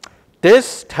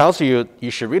 this tells you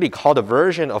you should really call the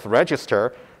version of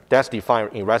register that's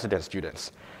defined in resident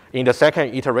students. In the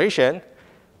second iteration,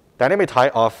 dynamic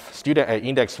type of student at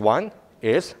index 1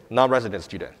 is non-resident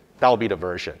student. That will be the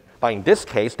version. But in this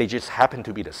case, they just happen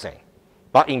to be the same.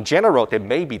 But in general, they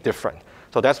may be different.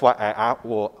 So that's why I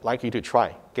will like you to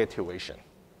try get tuition.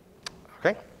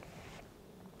 Okay?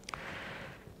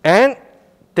 And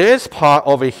this part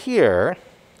over here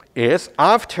is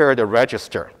after the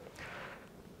register.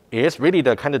 It's really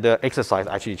the kind of the exercise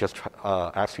I actually just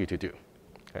asked you to do.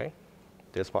 Okay?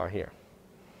 This part here.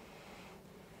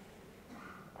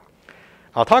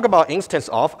 I'll talk about instance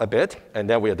of a bit, and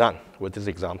then we're done with this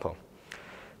example.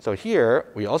 So here,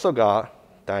 we also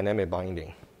got dynamic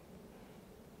binding.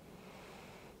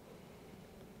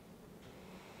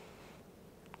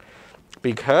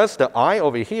 Because the I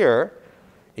over here,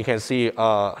 you can see,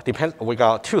 depends, we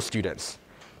got 2 students.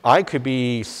 I could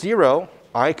be 0,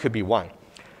 I could be 1.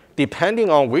 Depending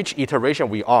on which iteration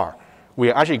we are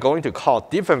actually going to call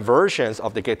different versions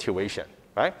of the get tuition,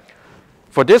 right?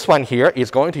 For this one here, it's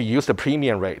going to use the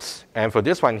premium rates. And for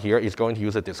this one here, it's going to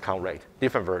use a discount rate,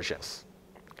 different versions,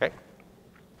 okay?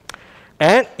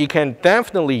 And you can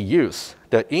definitely use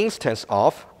the instance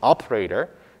of operator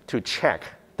to check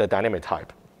the dynamic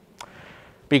type.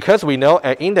 Because we know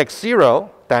at index 0,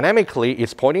 dynamically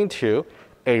is pointing to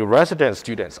a resident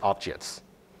student's objects.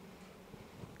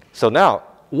 So now,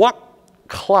 what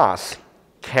class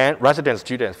can resident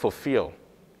student fulfill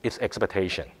its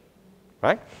expectation,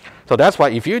 right? So that's why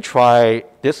if you try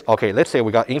this, okay, let's say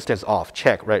we got instance of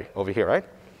check right over here, right?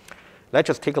 Let's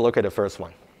just take a look at the first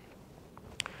one.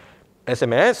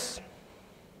 SMS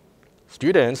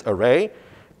students array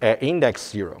at index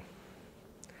 0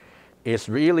 is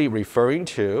really referring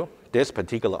to this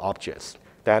particular objects.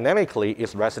 Dynamically,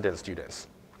 it's resident students.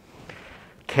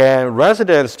 Can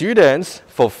resident students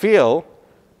fulfill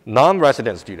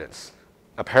non-resident students?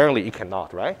 Apparently, it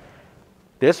cannot, right?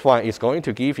 This one is going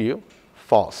to give you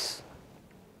false.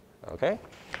 Okay?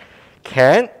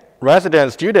 Can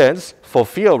resident students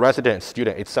fulfill resident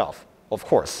student itself? Of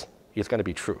course, it's going to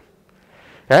be true.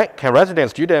 Okay? Can resident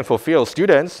student fulfill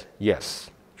students? Yes,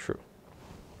 true.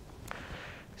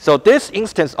 So this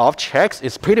instance of checks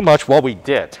is pretty much what we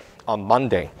did on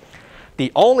Monday.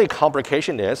 The only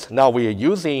complication is now we are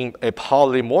using a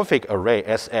polymorphic array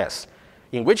SS,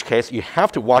 in which case you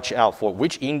have to watch out for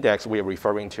which index we are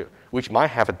referring to, which might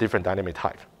have a different dynamic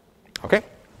type. Okay?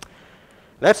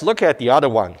 Let's look at the other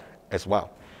one as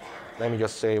well. Let me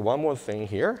just say one more thing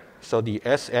here. So the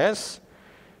SS,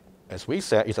 as we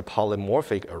said, is a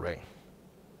polymorphic array.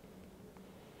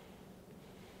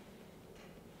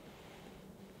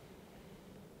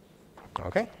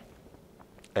 Okay?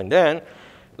 And then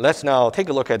let's now take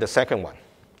a look at the second one.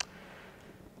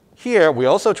 Here, we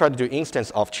also try to do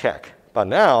instance of check. But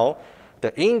now,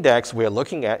 the index we're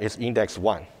looking at is index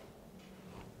 1.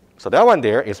 So that one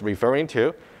there is referring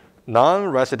to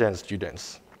non-resident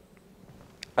students,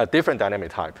 a different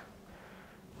dynamic type.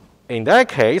 In that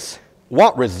case,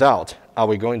 what result are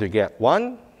we going to get?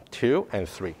 1, 2, and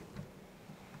 3.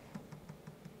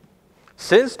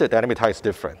 Since the dynamic type is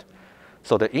different,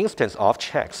 so the instance of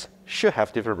checks should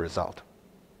have different result.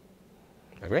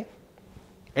 Agree?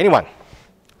 Anyone?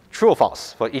 True or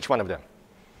false for each one of them?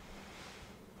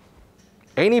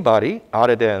 Anybody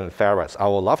other than Ferris, I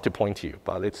would love to point to you,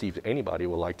 but let's see if anybody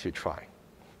would like to try.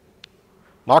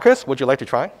 Marcus, would you like to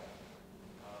try?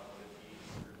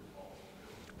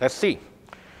 Let's see.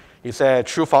 You said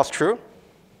true, false, true?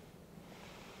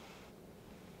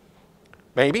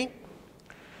 Maybe?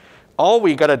 All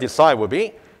we got to decide would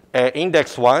be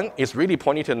index 1 is really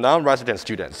pointing to non-resident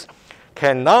students.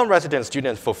 Can non-resident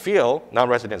students fulfill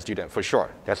non-resident student? For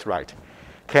sure, that's right.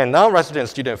 Can non-resident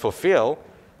student fulfill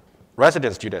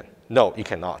resident student? No, it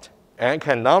cannot. And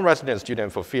can non-resident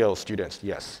student fulfill students?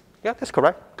 Yes. Yeah, that's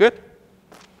correct. Good.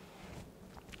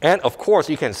 And of course,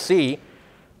 you can see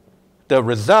the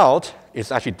result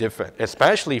is actually different,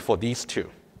 especially for these two.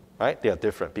 Right? They are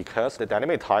different because the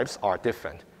dynamic types are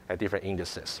different at different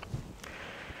indices.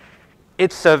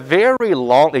 It's a very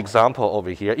long example over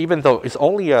here, even though it's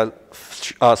only a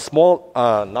small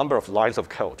number of lines of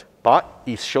code. But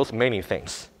it shows many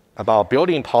things about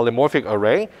building polymorphic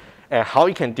array and how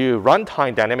you can do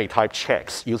runtime dynamic type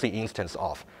checks using instance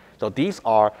of. So these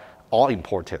are all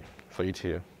important for you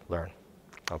to learn.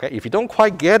 Okay? If you don't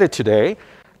quite get it today,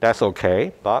 that's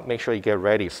okay, but make sure you get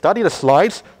ready. Study the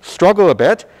slides, struggle a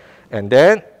bit, and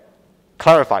then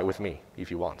clarify with me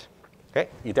if you want. Okay?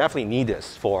 You definitely need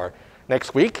this for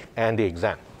next week and the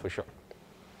exam, for sure.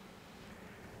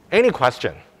 Any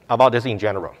question about this in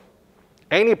general?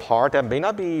 Any part that may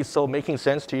not be so making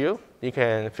sense to you, you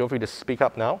can feel free to speak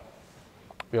up now.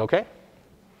 We okay?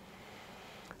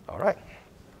 All right.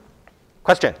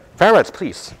 Question. Ferrets,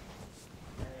 please.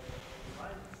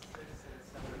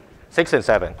 6 and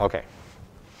 7, okay.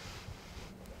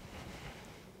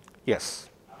 Yes.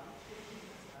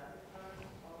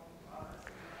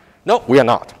 No, we are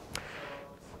not.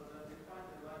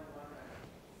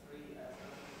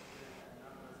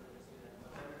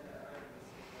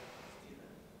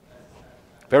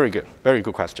 Very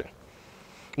good question.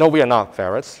 No, we are not,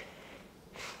 Ferris.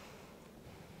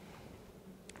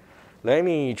 Let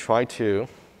me try to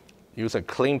use a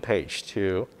clean page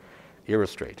to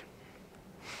illustrate.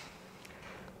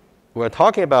 We're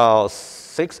talking about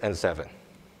 6 and 7.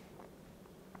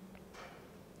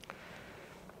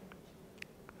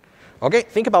 Okay,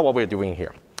 think about what we're doing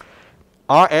here.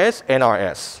 RS and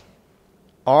RS.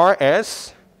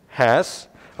 RS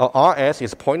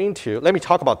is pointing to, let me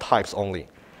talk about types only.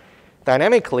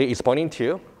 Dynamically, it's pointing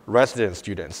to resident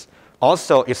students.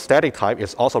 Also, its static type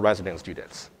is also resident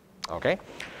students. Okay?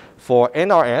 For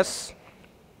NRS,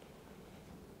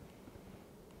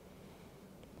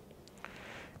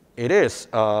 it is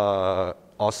of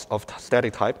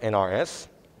static type NRS,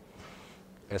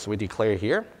 as we declare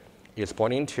here. It's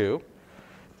pointing to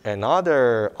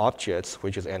another object,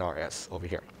 which is NRS over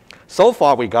here. So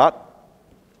far, we got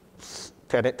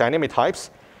dynamic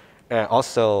types and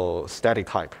also static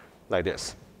type, like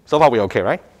this. So far, we're okay,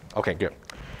 right? Okay, good.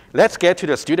 Let's get to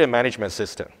the student management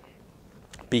system.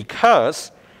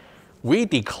 Because we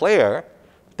declare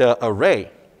the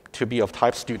array to be of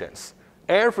type students,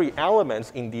 every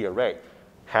element in the array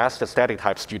has the static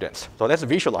type students. So let's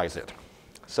visualize it.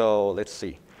 So let's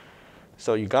see.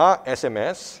 So you got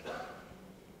SMS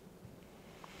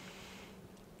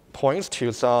points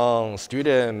to some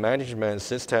student management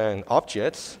system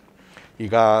objects. You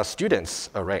got students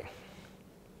array.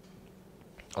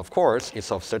 Of course,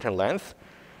 it's of certain length.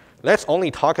 Let's only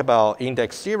talk about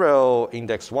index 0,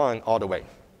 index 1, all the way.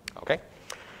 Okay?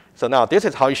 So now this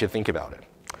is how you should think about it.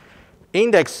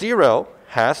 Index 0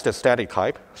 has the static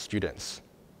type students.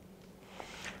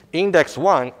 Index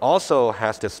 1 also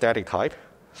has the static type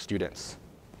students.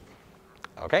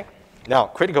 Okay? Now,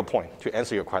 critical point to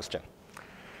answer your question.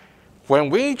 When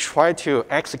we try to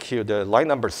execute the line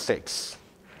number 6,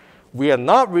 we are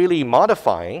not really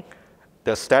modifying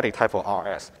the static type of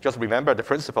RS. Just remember the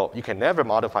principle, you can never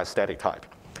modify static type.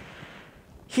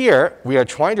 Here, we are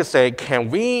trying to say, can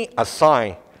we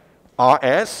assign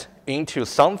RS into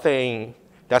something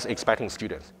that's expecting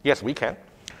students? Yes, we can.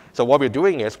 So what we're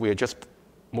doing is we're just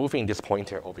moving this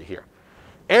pointer over here.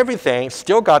 Everything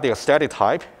still got their static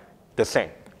type the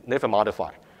same, never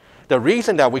modify. The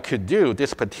reason that we could do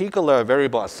this particular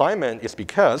variable assignment is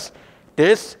because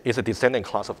this is a descendant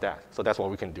class of that. So that's why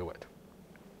we can do it.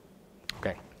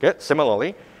 Okay, good.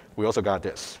 Similarly, we also got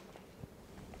this.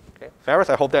 Okay, Ferris,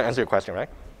 I hope that answered your question, right?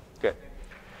 Good.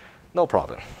 No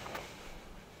problem.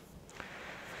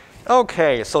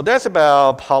 Okay, so that's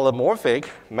about polymorphic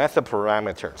method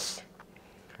parameters.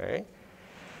 Okay,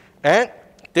 and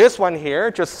this one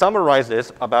here just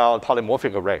summarizes about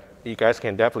polymorphic array. You guys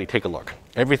can definitely take a look.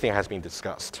 Everything has been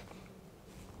discussed.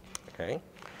 Okay,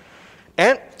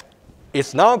 and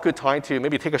it's now a good time to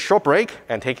maybe take a short break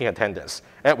and taking attendance.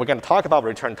 And we're going to talk about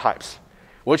return types,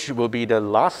 which will be the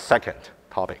last second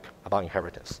topic about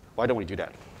inheritance. Why don't we do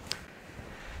that?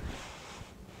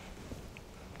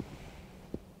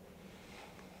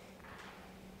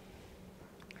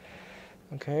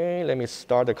 Okay, let me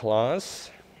start the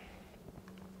class.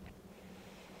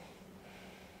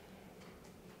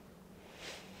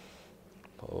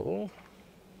 Oh.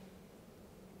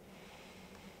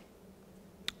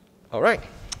 All right.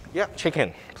 Yeah, check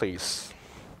in, please.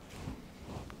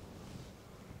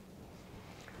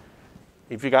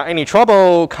 If you got any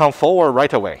trouble, come forward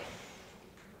right away.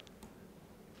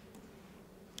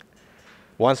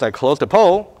 Once I close the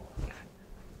poll,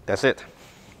 that's it.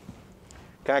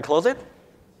 Can I close it?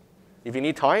 If you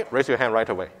need time, raise your hand right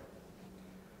away.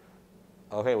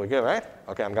 Okay, we're good, right?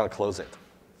 Okay, I'm going to close it.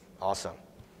 Awesome.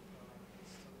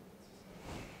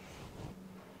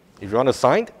 If you want to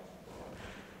sign,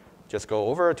 just go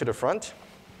over to the front.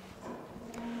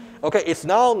 Okay, it's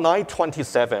now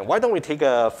 9:27. Why don't we take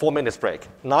a 4 minutes break?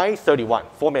 9:31,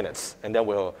 4 minutes, and then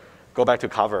we'll go back to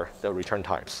cover the return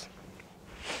types.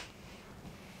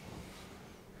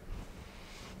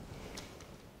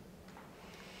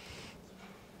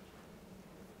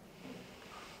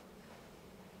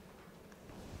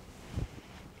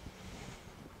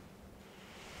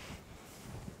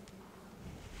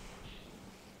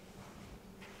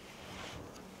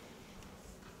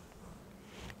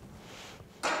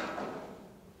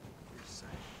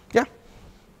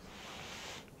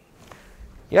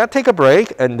 Yeah, take a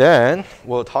break, and then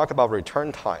we'll talk about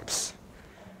return types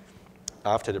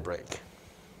after the break.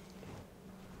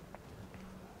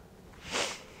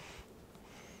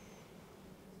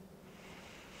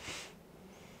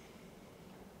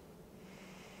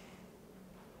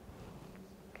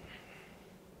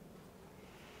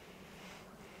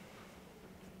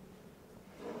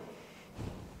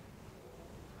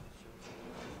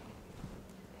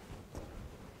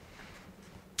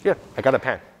 Yeah, I got a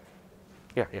pen.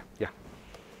 Yeah.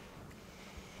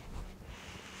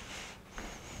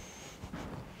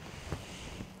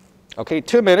 Okay,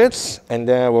 2 minutes, and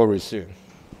then we'll resume.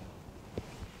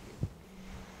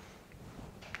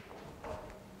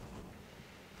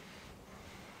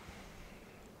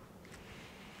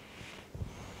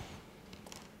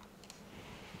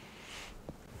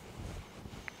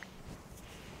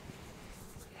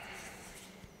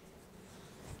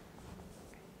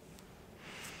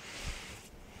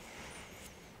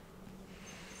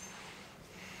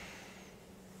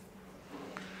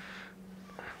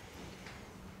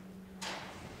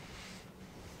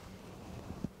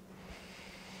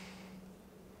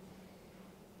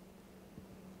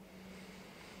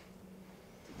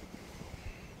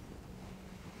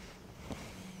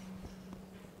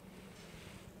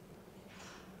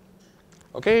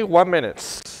 Okay, 1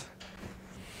 minute.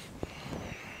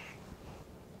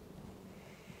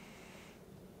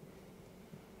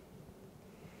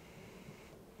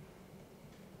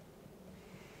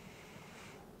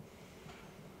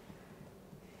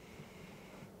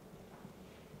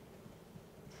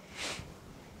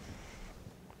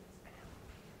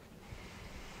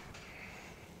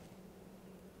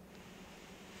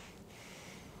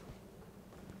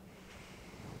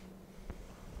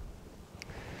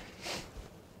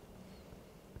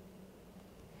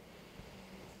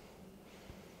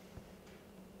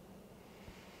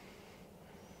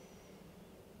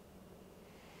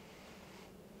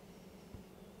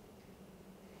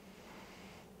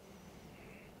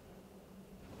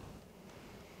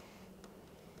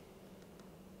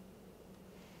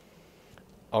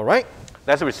 All right,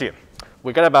 let's resume.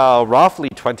 We got about roughly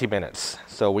 20 minutes,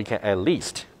 so we can at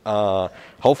least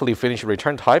hopefully finish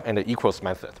return type and the equals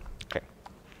method. Okay,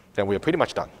 then we are pretty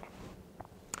much done.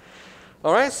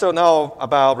 All right, so now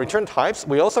about return types,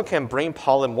 we also can bring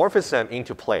polymorphism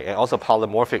into play and also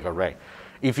polymorphic array.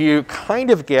 If you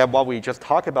kind of get what we just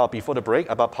talked about before the break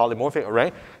about polymorphic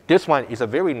array, this one is a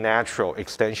very natural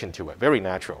extension to it, very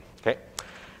natural, okay?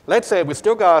 Let's say we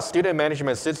still got student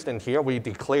management system here. We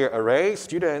declare array,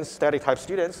 students, static type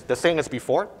students, the same as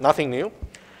before, nothing new.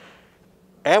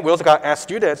 And we also got as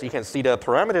students, you can see the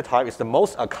parameter type is the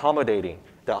most accommodating,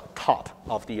 the top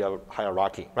of the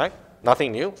hierarchy, right?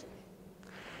 Nothing new.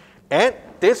 And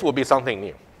this will be something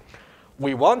new.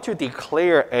 We want to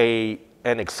declare an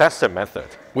accessor method,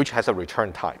 which has a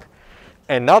return type.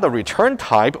 And now the return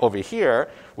type over here,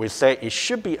 we say it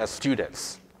should be a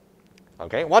students.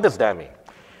 Okay, what does that mean?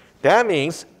 That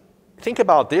means, think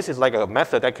about this is like a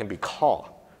method that can be called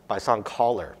by some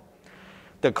caller.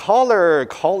 The caller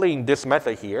calling this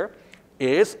method here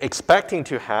is expecting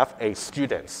to have a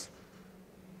students.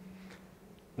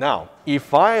 Now,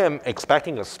 if I am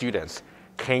expecting a students,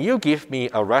 can you give me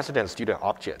a resident student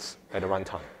objects at the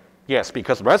runtime? Yes,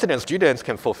 because resident students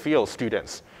can fulfill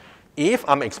students. If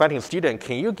I'm expecting a student,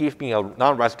 can you give me a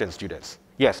non-resident students?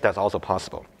 Yes, that's also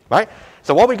possible, right?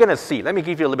 So what we're going to see, let me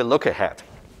give you a little bit look ahead.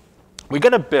 We're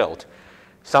going to build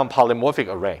some polymorphic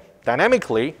array.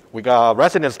 Dynamically, we got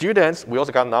resident students. We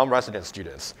also got non-resident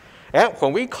students. And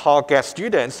when we call get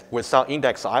students with some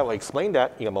index I, will explain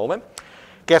that in a moment.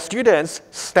 Get students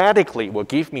statically will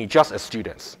give me just a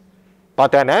students.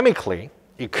 But dynamically,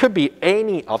 it could be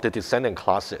any of the descendant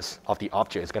classes of the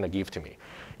object it's going to give to me.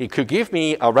 It could give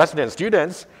me a resident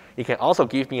students. It can also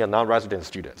give me a non-resident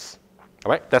students.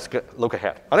 All right, let's look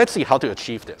ahead. Now let's see how to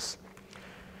achieve this.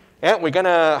 And we're going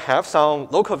to have some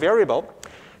local variable.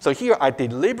 So here I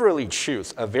deliberately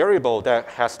choose a variable that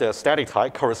has the static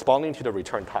type corresponding to the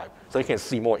return type, so you can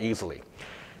see more easily.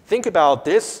 Think about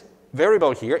this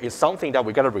variable here is something that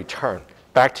we're going to return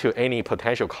back to any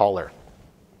potential caller.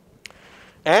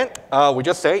 And we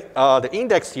just say the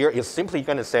index here is simply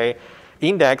going to say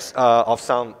index of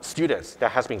some students that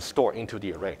has been stored into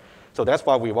the array. So that's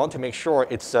why we want to make sure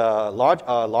it's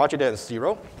larger than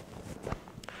 0.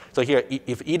 So here,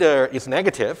 if either it's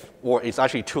negative or it's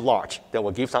actually too large, then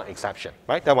we'll give some exception,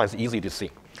 right? That one's easy to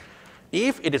see.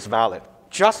 If it is valid,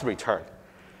 just return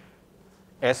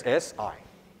SSI.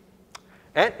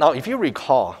 And now if you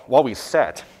recall what we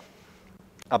said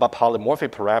about polymorphic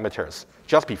parameters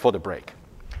just before the break,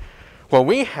 when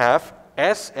we have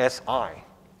SSI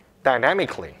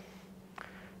dynamically,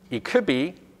 it could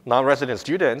be non-resident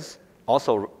students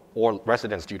also or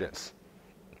resident students.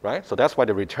 Right? So that's why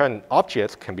the return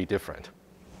objects can be different.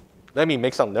 Let me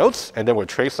make some notes, and then we'll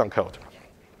trace some code.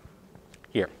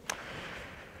 Here.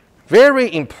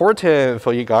 Very important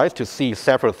for you guys to see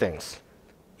several things.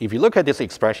 If you look at this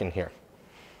expression here,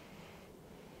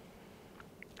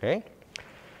 okay,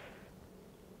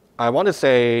 I want to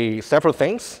say several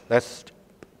things. Let's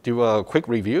do a quick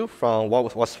review from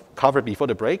what was covered before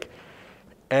the break.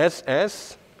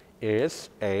 SS is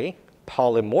a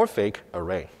polymorphic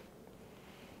array.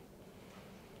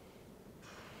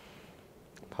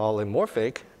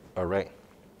 Polymorphic array,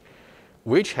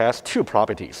 which has two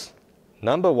properties.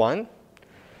 Number one,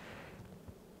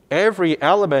 every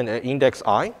element at index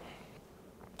I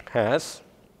has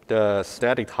the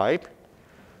static type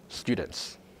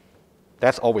students.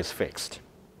 That's always fixed.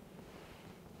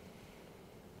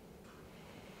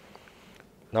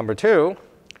 Number two,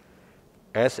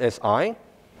 SSI,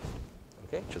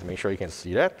 okay, just make sure you can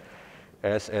see that.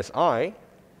 SSI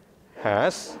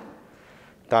has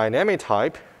dynamic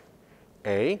type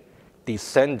A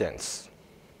descendants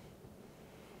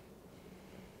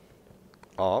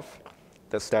of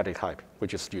the static type,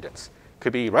 which is students.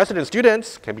 Could be resident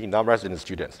students, can be non-resident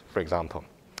students, for example.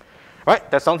 All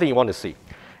right, that's something you want to see.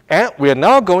 And we're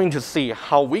now going to see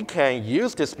how we can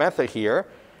use this method here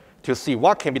to see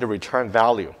what can be the return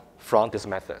value from this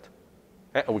method.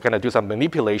 And we're going to do some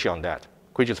manipulation on that,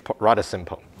 which is rather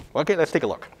simple. Okay, let's take a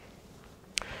look.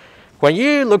 When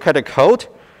you look at the code,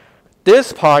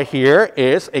 this part here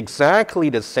is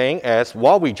exactly the same as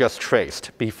what we just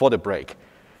traced before the break,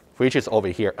 which is over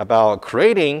here, about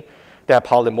creating that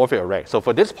polymorphic array. So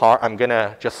for this part, I'm going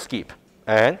to just skip.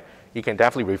 And you can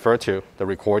definitely refer to the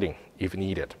recording if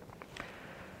needed.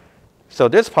 So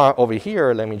this part over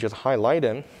here, let me just highlight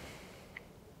them.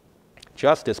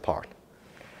 Just this part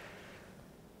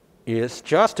is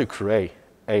just to create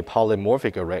a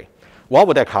polymorphic array. What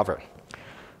would that cover?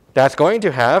 That's going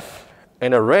to have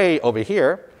an array over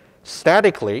here.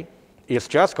 Statically, it's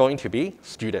just going to be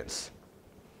students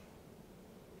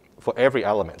for every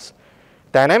element.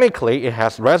 Dynamically, it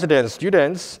has resident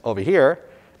students over here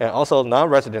and also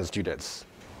non-resident students.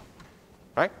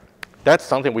 Right? That's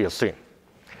something we assume.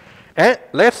 And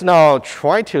let's now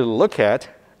try to look at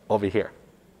over here.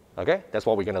 Okay? That's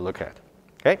what we're going to look at.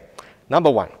 Okay? Number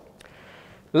one.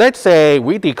 Let's say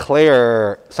we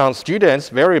declare some students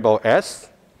variable s.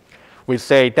 We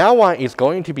say that one is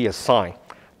going to be assigned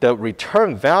the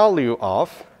return value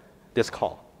of this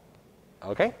call.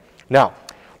 Okay? Now,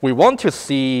 we want to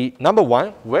see, number one,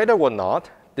 whether or not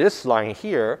this line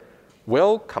here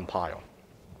will compile.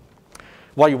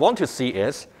 What you want to see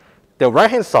is the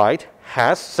right-hand side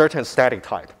has certain static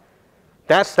type.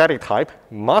 That static type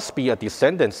must be a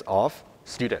descendant of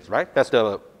students, right? That's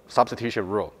the substitution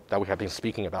rule that we have been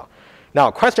speaking about.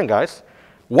 Now, question, guys,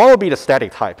 what will be the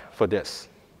static type for this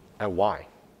and why?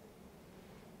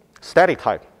 Static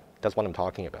type, that's what I'm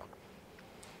talking about.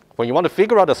 When you want to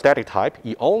figure out the static type,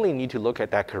 you only need to look at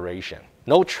declaration.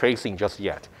 No tracing just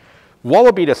yet. What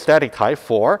will be the static type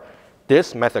for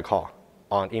this method call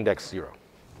on index 0?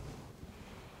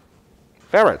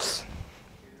 Ferrets.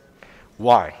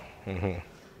 Why?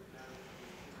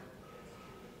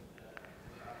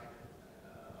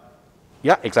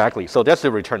 Yeah, exactly. So that's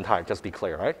the return type, just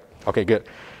declare, right? Okay, good.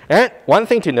 And one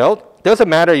thing to note, doesn't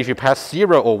matter if you pass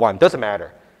 0 or 1, doesn't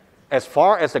matter. As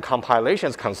far as the compilation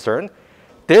is concerned,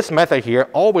 this method here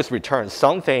always returns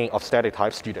something of static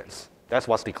type students. That's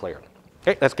what's declared.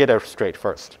 Okay, let's get that straight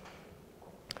first.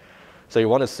 So you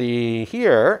want to see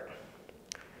here,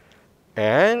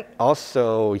 and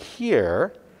also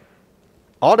here,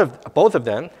 both of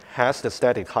them has the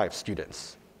static type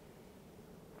students.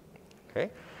 Okay,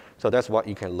 so that's what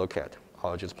you can look at.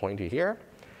 I'll just point to here,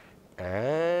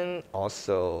 and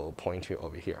also point to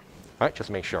over here. All right, just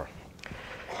make sure.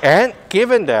 And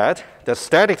given that the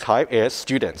static type is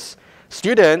students,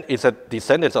 student is a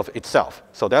descendant of itself.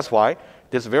 So that's why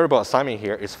this variable assignment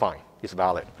here is fine, is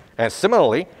valid. And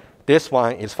similarly, this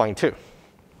one is fine too.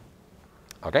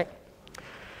 Okay?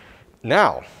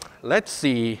 Now, let's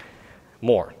see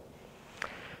more.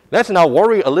 Let's now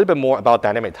worry a little bit more about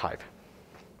dynamic type.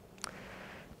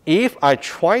 If I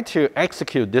try to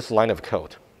execute this line of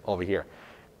code over here,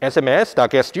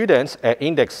 SMS.getStudents at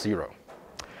index 0.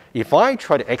 If I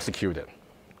try to execute it,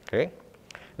 okay,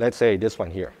 let's say this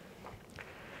one here.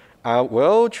 I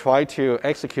will try to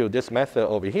execute this method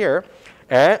over here,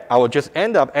 and I will just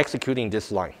end up executing this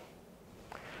line.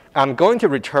 I'm going to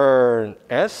return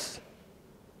S.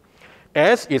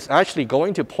 S is actually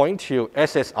going to point to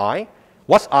SSI.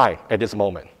 What's I at this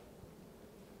moment?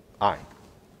 I,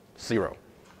 0,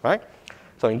 right?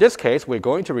 So in this case, we're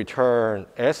going to return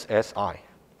SSI.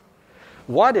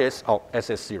 What is,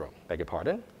 SS0, beg your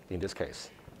pardon, in this case.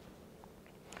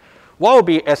 What will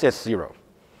be SS0?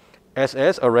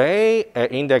 SS array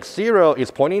at index 0 is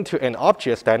pointing to an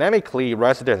object dynamically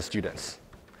resident students.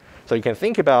 So you can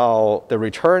think about the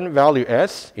return value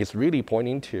S is really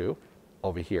pointing to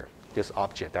over here, this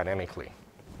object dynamically.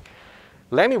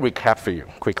 Let me recap for you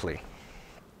quickly.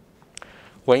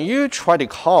 When you try to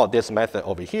call this method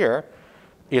over here,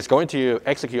 it's going to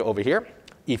execute over here.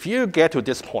 If you get to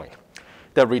this point,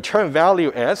 the return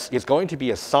value s is going to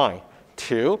be assigned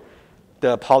to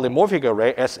the polymorphic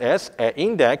array ss at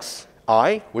index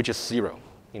I, which is 0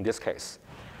 in this case.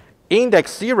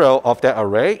 Index 0 of that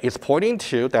array is pointing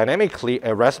to dynamically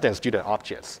a resident student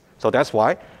objects. So that's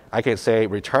why I can say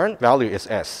return value is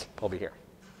s over here.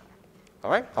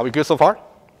 All right, are we good so far?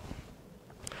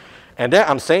 And then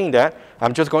I'm saying that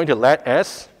I'm just going to let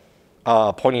s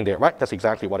pointing there, right? That's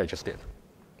exactly what I just did.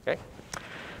 Okay.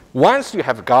 Once you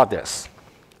have got this,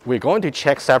 we're going to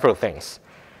check several things.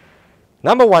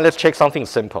 Number one, let's check something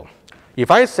simple. If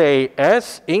I say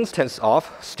s instance of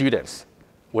students,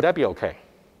 would that be okay?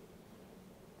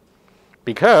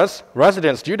 Because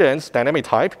resident students dynamic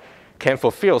type can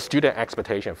fulfill student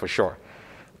expectation for sure.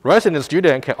 Resident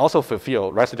student can also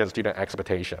fulfill resident student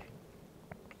expectation.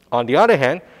 On the other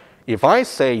hand, if I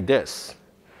say this,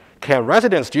 can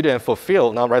resident student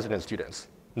fulfill non-resident students?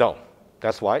 No.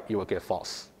 That's why you will get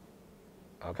false.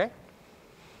 Okay?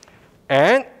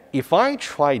 And if I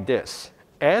try this,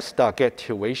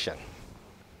 s.getTuition,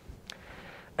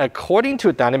 according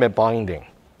to dynamic binding,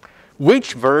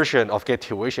 which version of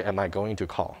getTuition am I going to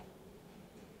call?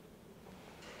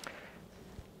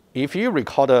 If you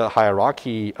recall the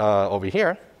hierarchy over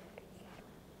here,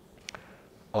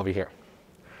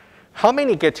 how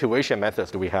many getTuition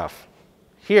methods do we have?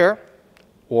 Here,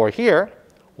 or here,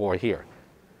 or here.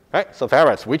 Right? So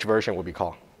Ferrets, which version would we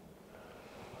call?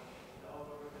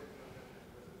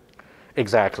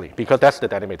 Exactly, because that's the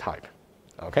dynamic type.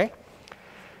 Okay?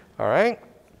 All right?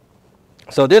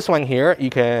 So this one here, you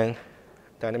can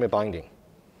dynamic binding.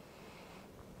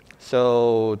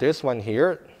 So this one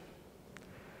here,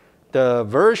 the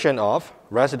version of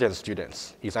resident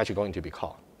students is actually going to be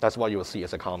called. That's what you will see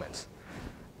as a comment.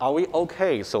 Are we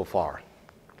okay so far?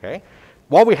 Okay.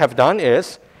 What we have done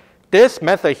is this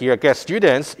method here,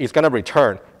 getStudents, is going to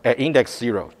return at index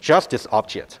 0, just this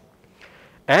object.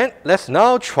 And let's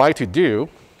now try to do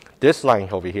this line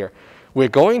over here. We're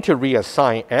going to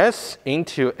reassign s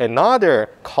into another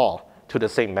call to the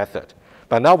same method.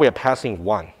 But now we're passing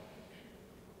 1.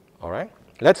 All right?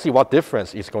 Let's see what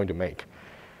difference it's going to make.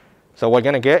 So what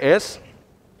we're going to get is,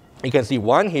 you can see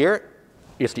 1 here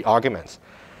is the arguments.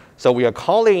 So we are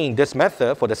calling this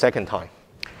method for the second time.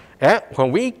 And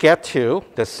when we get to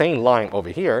the same line over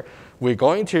here, we're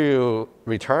going to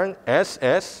return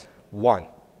ss1,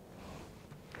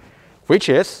 which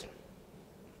is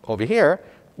over here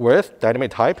with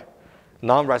dynamic type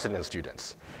non-resident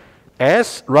students.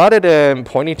 S, rather than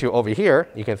pointing to over here,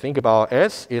 you can think about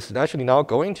S is actually now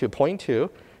going to point to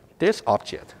this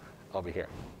object over here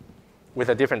with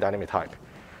a different dynamic type.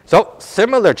 So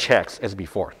similar checks as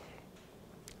before.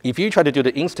 If you try to do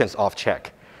the instance of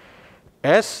check,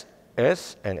 S,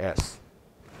 S, and S.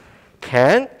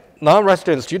 Can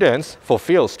non-resident students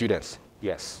fulfill students?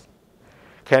 Yes.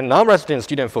 Can non-resident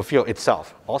student fulfill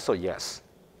itself? Also yes.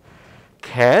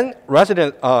 Can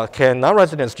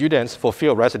non-resident students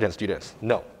fulfill resident students?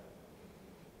 No.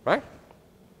 Right?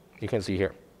 You can see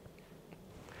here.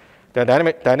 The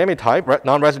dynamic type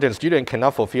non-resident student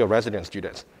cannot fulfill resident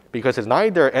students because it's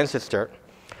neither ancestor.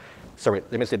 Sorry,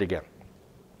 let me say it again.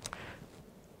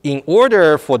 In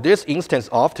order for this instance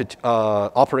of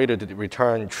operator to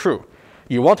return true,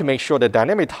 you want to make sure the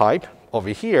dynamic type over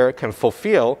here can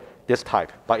fulfill this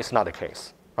type, but it's not the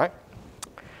case, right?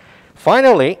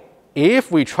 Finally,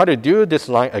 if we try to do this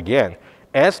line again,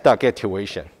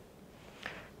 s.getTuition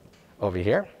over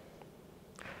here,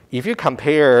 if you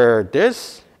compare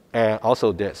this and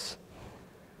also this,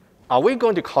 are we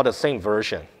going to call the same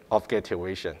version of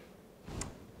getTuition?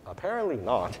 Apparently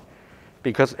not,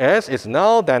 because S is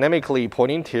now dynamically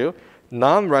pointing to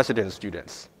non-resident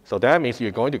students. So that means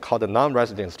you're going to call the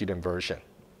non-resident student version.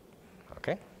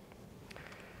 Okay?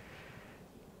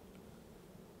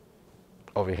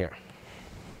 Over here.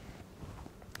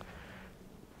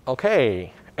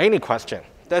 Okay, any question?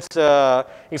 That's,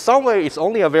 in some way, it's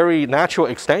only a very natural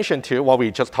extension to what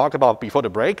we just talked about before the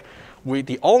break.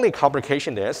 The only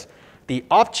complication is the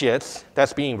objects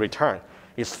that's being returned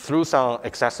is through some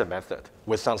excessive method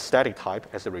with some static type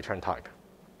as the return type.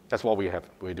 That's what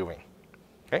we're doing.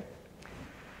 Okay?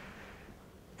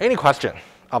 Any question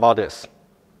about this?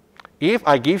 If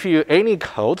I give you any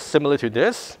code similar to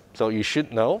this, so you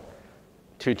should know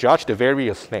to judge the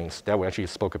various things that we actually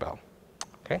spoke about.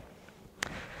 Okay?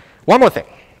 One more thing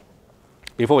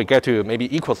before we get to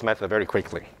maybe equals method very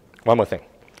quickly. One more thing.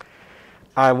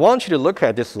 I want you to look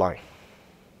at this line.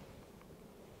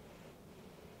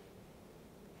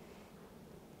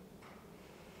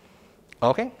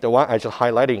 Okay, the one I just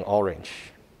highlighted in orange.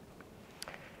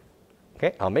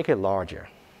 Okay, I'll make it larger.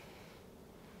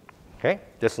 Okay,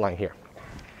 this line here.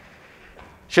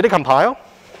 Should it compile?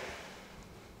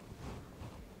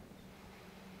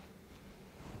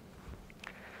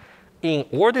 In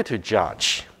order to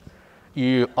judge,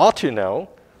 you ought to know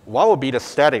what will be the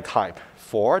static type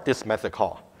for this method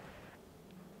call.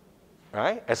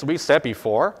 Right? As we said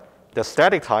before, the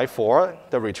static type for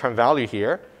the return value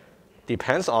here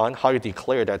depends on how you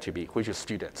declare that to be, which is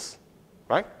students.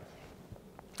 Right?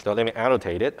 So let me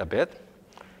annotate it a bit.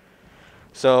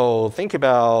 So think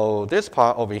about this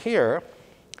part over here.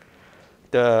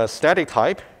 The static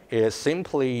type is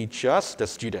simply just the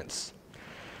students.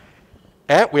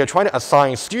 And we are trying to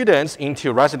assign students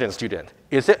into resident student.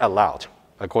 Is it allowed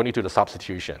according to the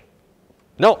substitution?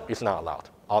 No, it's not allowed,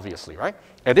 obviously, right?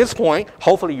 At this point,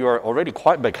 hopefully you're already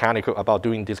quite mechanical about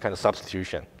doing this kind of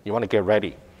substitution. You want to get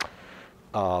ready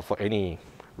for any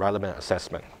relevant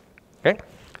assessment. Okay?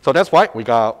 So that's why we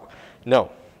got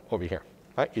no over here,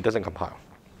 right? It doesn't compile.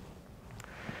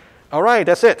 All right,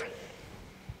 that's it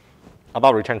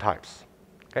about return types.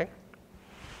 Okay?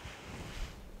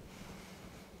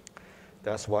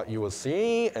 That's what you will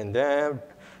see, and then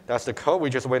that's the code we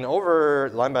just went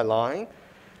over line by line.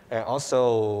 And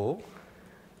also,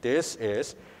 this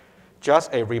is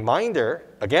just a reminder,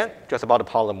 again, just about the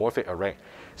polymorphic array.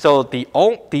 So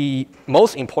the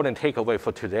most important takeaway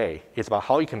for today is about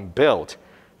how you can build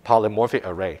polymorphic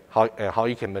array, how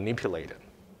you can manipulate it.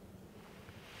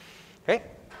 Okay?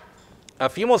 A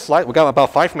few more slides. We got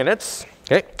about 5 minutes.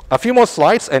 Okay? A few more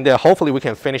slides, and then hopefully we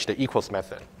can finish the equals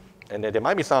method. And then there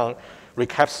might be some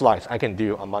recap slides I can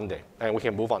do on Monday, and we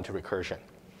can move on to recursion.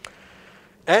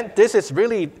 And this is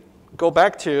really go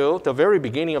back to the very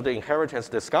beginning of the inheritance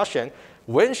discussion.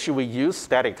 When should we use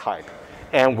static type?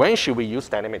 And when should we use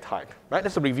dynamic type? Right?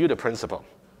 Let's review the principle.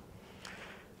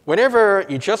 Whenever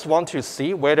you just want to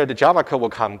see whether the Java code will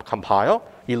compile,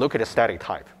 you look at the static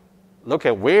type. Look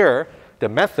at where the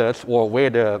methods or where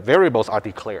the variables are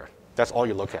declared. That's all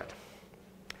you look at.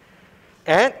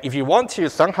 And if you want to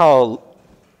somehow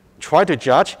try to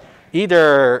judge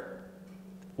either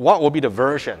what will be the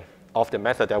version of the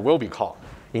method that will be called,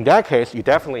 in that case, you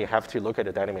definitely have to look at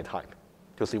the dynamic type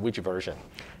to see which version,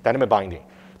 dynamic binding.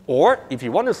 Or if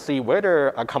you want to see whether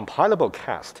a compilable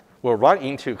cast will run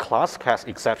into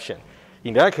ClassCastException,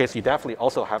 in that case, you definitely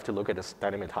also have to look at the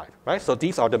dynamic type, right? So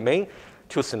these are the main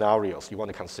two scenarios you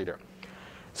want to consider.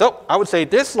 So I would say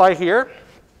this slide here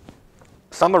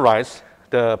summarizes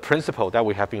the principle that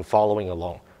we have been following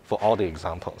along for all the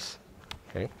examples.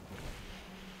 Okay?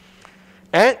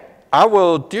 And I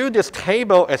will do this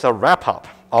table as a wrap-up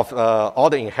of all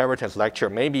the inheritance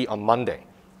lecture, maybe on Monday.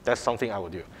 That's something I will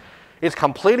do. It's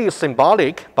completely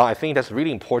symbolic, but I think that's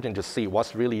really important to see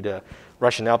what's really the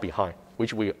rationale behind,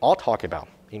 which we all talk about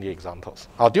in the examples.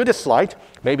 I'll do this slide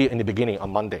maybe in the beginning on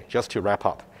Monday, just to wrap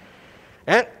up.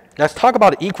 And let's talk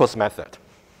about the equals method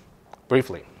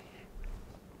briefly.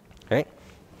 Okay?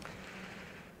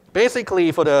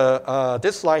 Basically, for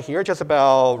this slide here, just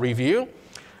about review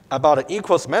about the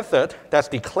equals method that's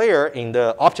declared in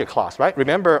the object class, right?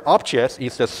 Remember, objects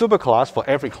is the superclass for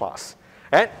every class.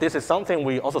 And this is something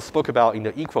we also spoke about in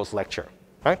the equals lecture,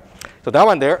 right? So that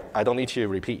one there, I don't need to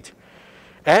repeat.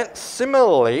 And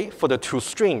similarly, for the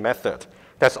toString method,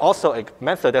 that's also a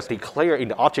method that's declared in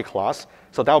the object class,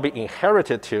 so that will be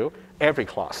inherited to every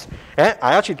class. And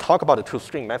I actually talked about the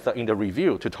toString method in the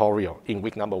review tutorial in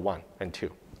week number 1 and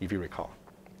 2, if you recall.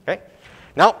 Okay?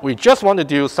 Now, we just want to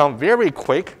do some very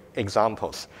quick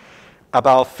examples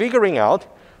about figuring out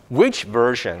which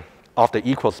version of the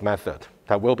equals method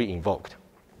that will be invoked.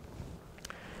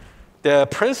 The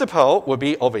principle will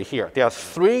be over here. There are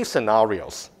 3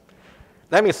 scenarios.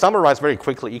 Let me summarize very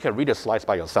quickly. You can read the slides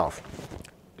by yourself.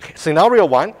 Scenario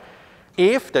 1,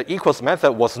 if the equals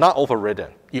method was not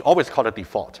overridden, you always call it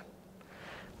default.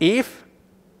 Let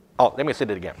me say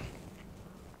it again.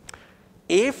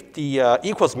 If the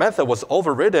equals method was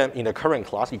overridden in the current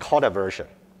class, you call that version.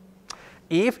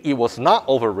 If it was not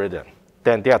overridden,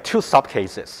 then there are 2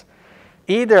 subcases.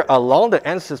 Either along the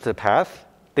ancestor path,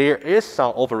 there is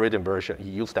some overridden version, you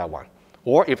use that one.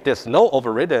 Or if there's no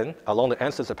overridden along the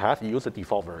ancestor path, you use the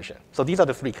default version. So these are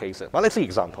the 3 cases. But let's see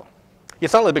example. It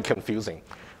sounds a little bit confusing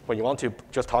when you want to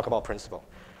just talk about principle.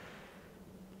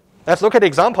 Let's look at the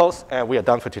examples, and we are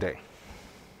done for today.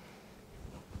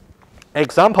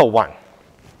 Example 1.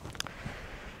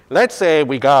 Let's say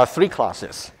we got 3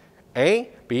 classes, A,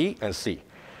 B, and C.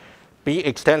 B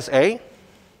extends A,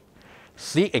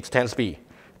 C extends B.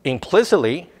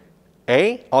 Implicitly,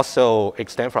 A also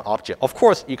extends from object. Of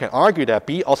course, you can argue that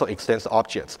B also extends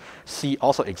objects. C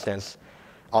also extends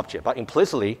object. But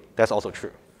implicitly, that's also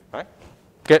true. Right?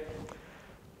 Good.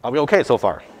 Are we okay so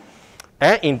far?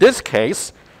 And in this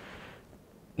case,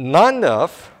 none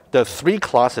of the 3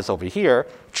 classes over here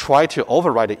try to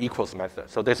override the equals method.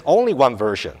 So there's only one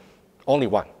version, only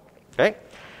one, okay?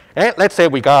 And let's say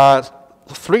we got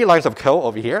 3 lines of code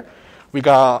over here. We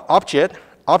got object,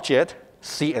 object,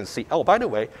 C, and C. Oh, by the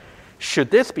way, should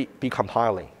this be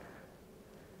compiling?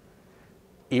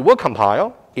 It will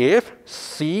compile if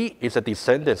C is a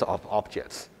descendant of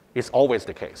objects. It's always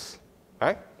the case,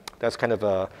 right? That's kind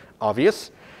of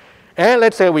obvious. And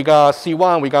let's say we got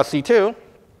C1, we got C2,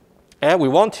 and we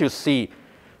want to see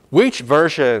which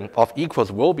version of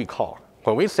equals will be called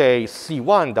when we say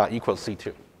C1 dot equals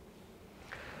C2.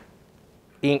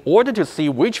 In order to see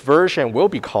which version will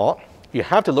be called, you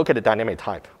have to look at the dynamic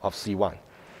type of C1.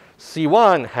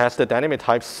 C1 has the dynamic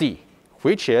type C,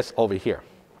 which is over here.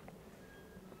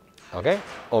 Okay,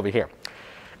 over here.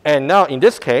 And now in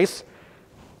this case,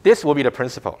 this will be the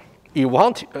principle. You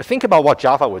want to think about what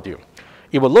Java would do.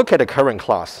 It will look at the current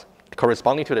class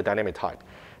corresponding to the dynamic type.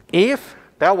 If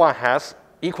that one has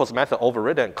equals method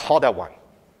overridden, call that one.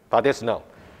 But this no.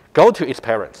 Go to its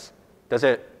parents. Does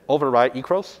it override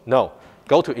equals? No.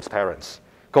 Go to its parents.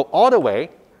 Go all the way.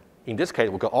 In this case,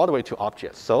 we'll go all the way to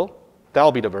objects. So that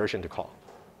will be the version to call.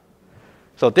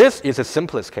 So this is the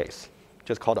simplest case.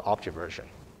 Just call the object version.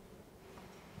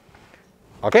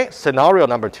 Okay, scenario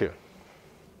number 2,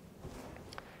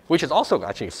 which is also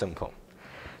actually simple.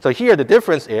 So here the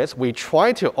difference is we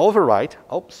try to override,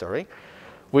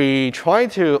 we try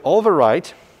to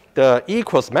override the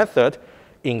equals method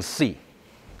in C.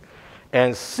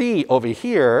 And C over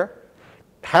here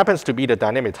happens to be the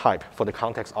dynamic type for the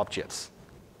context objects,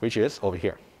 which is over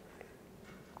here.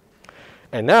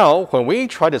 And now when we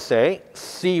try to say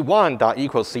C1 dot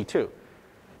equals C2,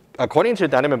 according to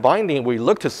dynamic binding, we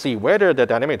look to see whether the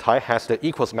dynamic type has the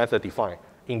equals method defined.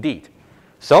 Indeed.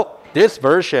 So this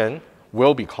version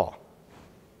will be called.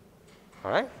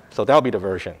 All right? So that will be the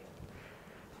version.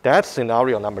 That's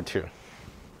scenario number 2.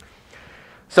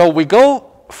 So we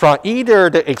go from either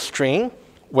the extreme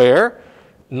where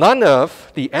none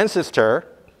of the ancestor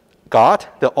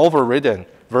got the overridden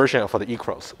version for the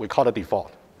equals. We call it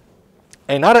default.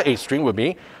 Another extreme would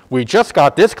be we just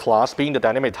got this class being the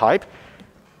dynamic type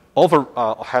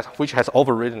which has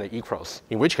overridden the equals,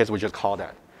 in which case we just call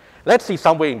that. Let's see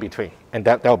somewhere in between, and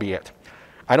that'll be it.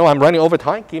 I know I'm running over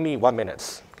time. Give me 1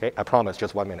 minute. Okay, I promise,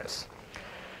 just 1 minute.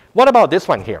 What about this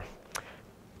one here?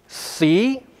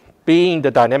 C being the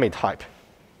dynamic type,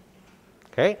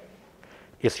 okay,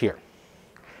 is here.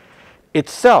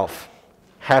 Itself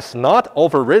has not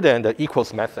overridden the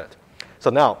equals method. So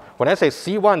now, when I say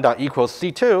C1 dot equals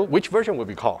C2, which version will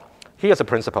we call? Here's a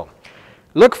principle.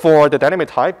 Look for the dynamic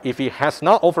type. If it has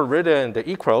not overridden the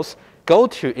equals, go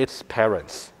to its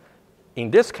parents.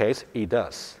 In this case, it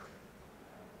does.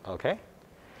 Okay?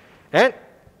 And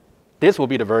this will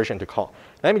be the version to call.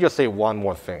 Let me just say one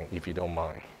more thing, if you don't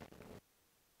mind.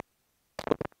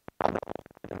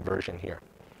 Version here.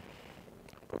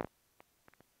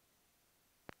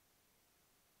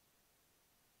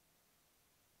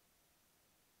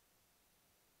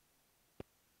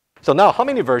 So now, how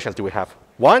many versions do we have?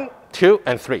 1, 2,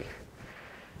 and 3.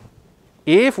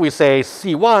 If we say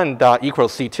C1 dot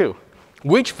equals C2,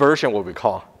 which version will we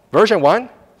call? Version 1,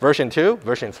 version 2,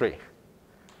 version 3?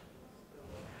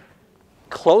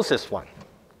 Closest one.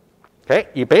 Okay,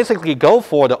 you basically go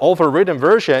for the overridden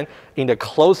version in the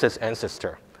closest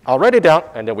ancestor. I'll write it down,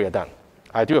 and then we are done.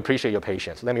 I do appreciate your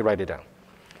patience. Let me write it down.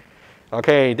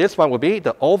 Okay, this one will be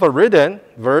the overridden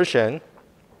version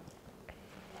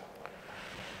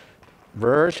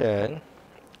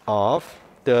of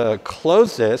the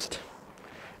closest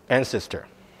ancestor.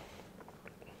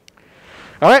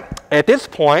 All right, at this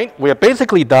point, we are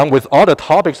basically done with all the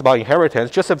topics about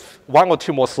inheritance, just have 1 or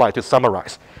 2 more slides to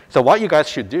summarize. So what you guys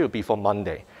should do before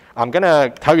Monday, I'm going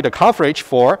to tell you the coverage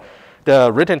for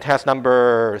the written test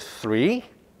number 3,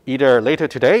 either later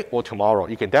today or tomorrow.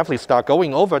 You can definitely start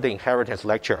going over the inheritance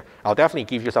lecture. I'll definitely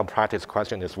give you some practice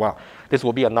questions as well. This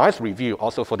will be a nice review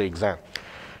also for the exam.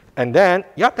 And then,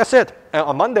 yeah, that's it. And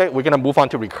on Monday, we're going to move on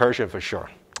to recursion for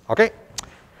sure. Okay?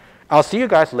 I'll see you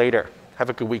guys later. Have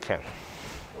a good weekend.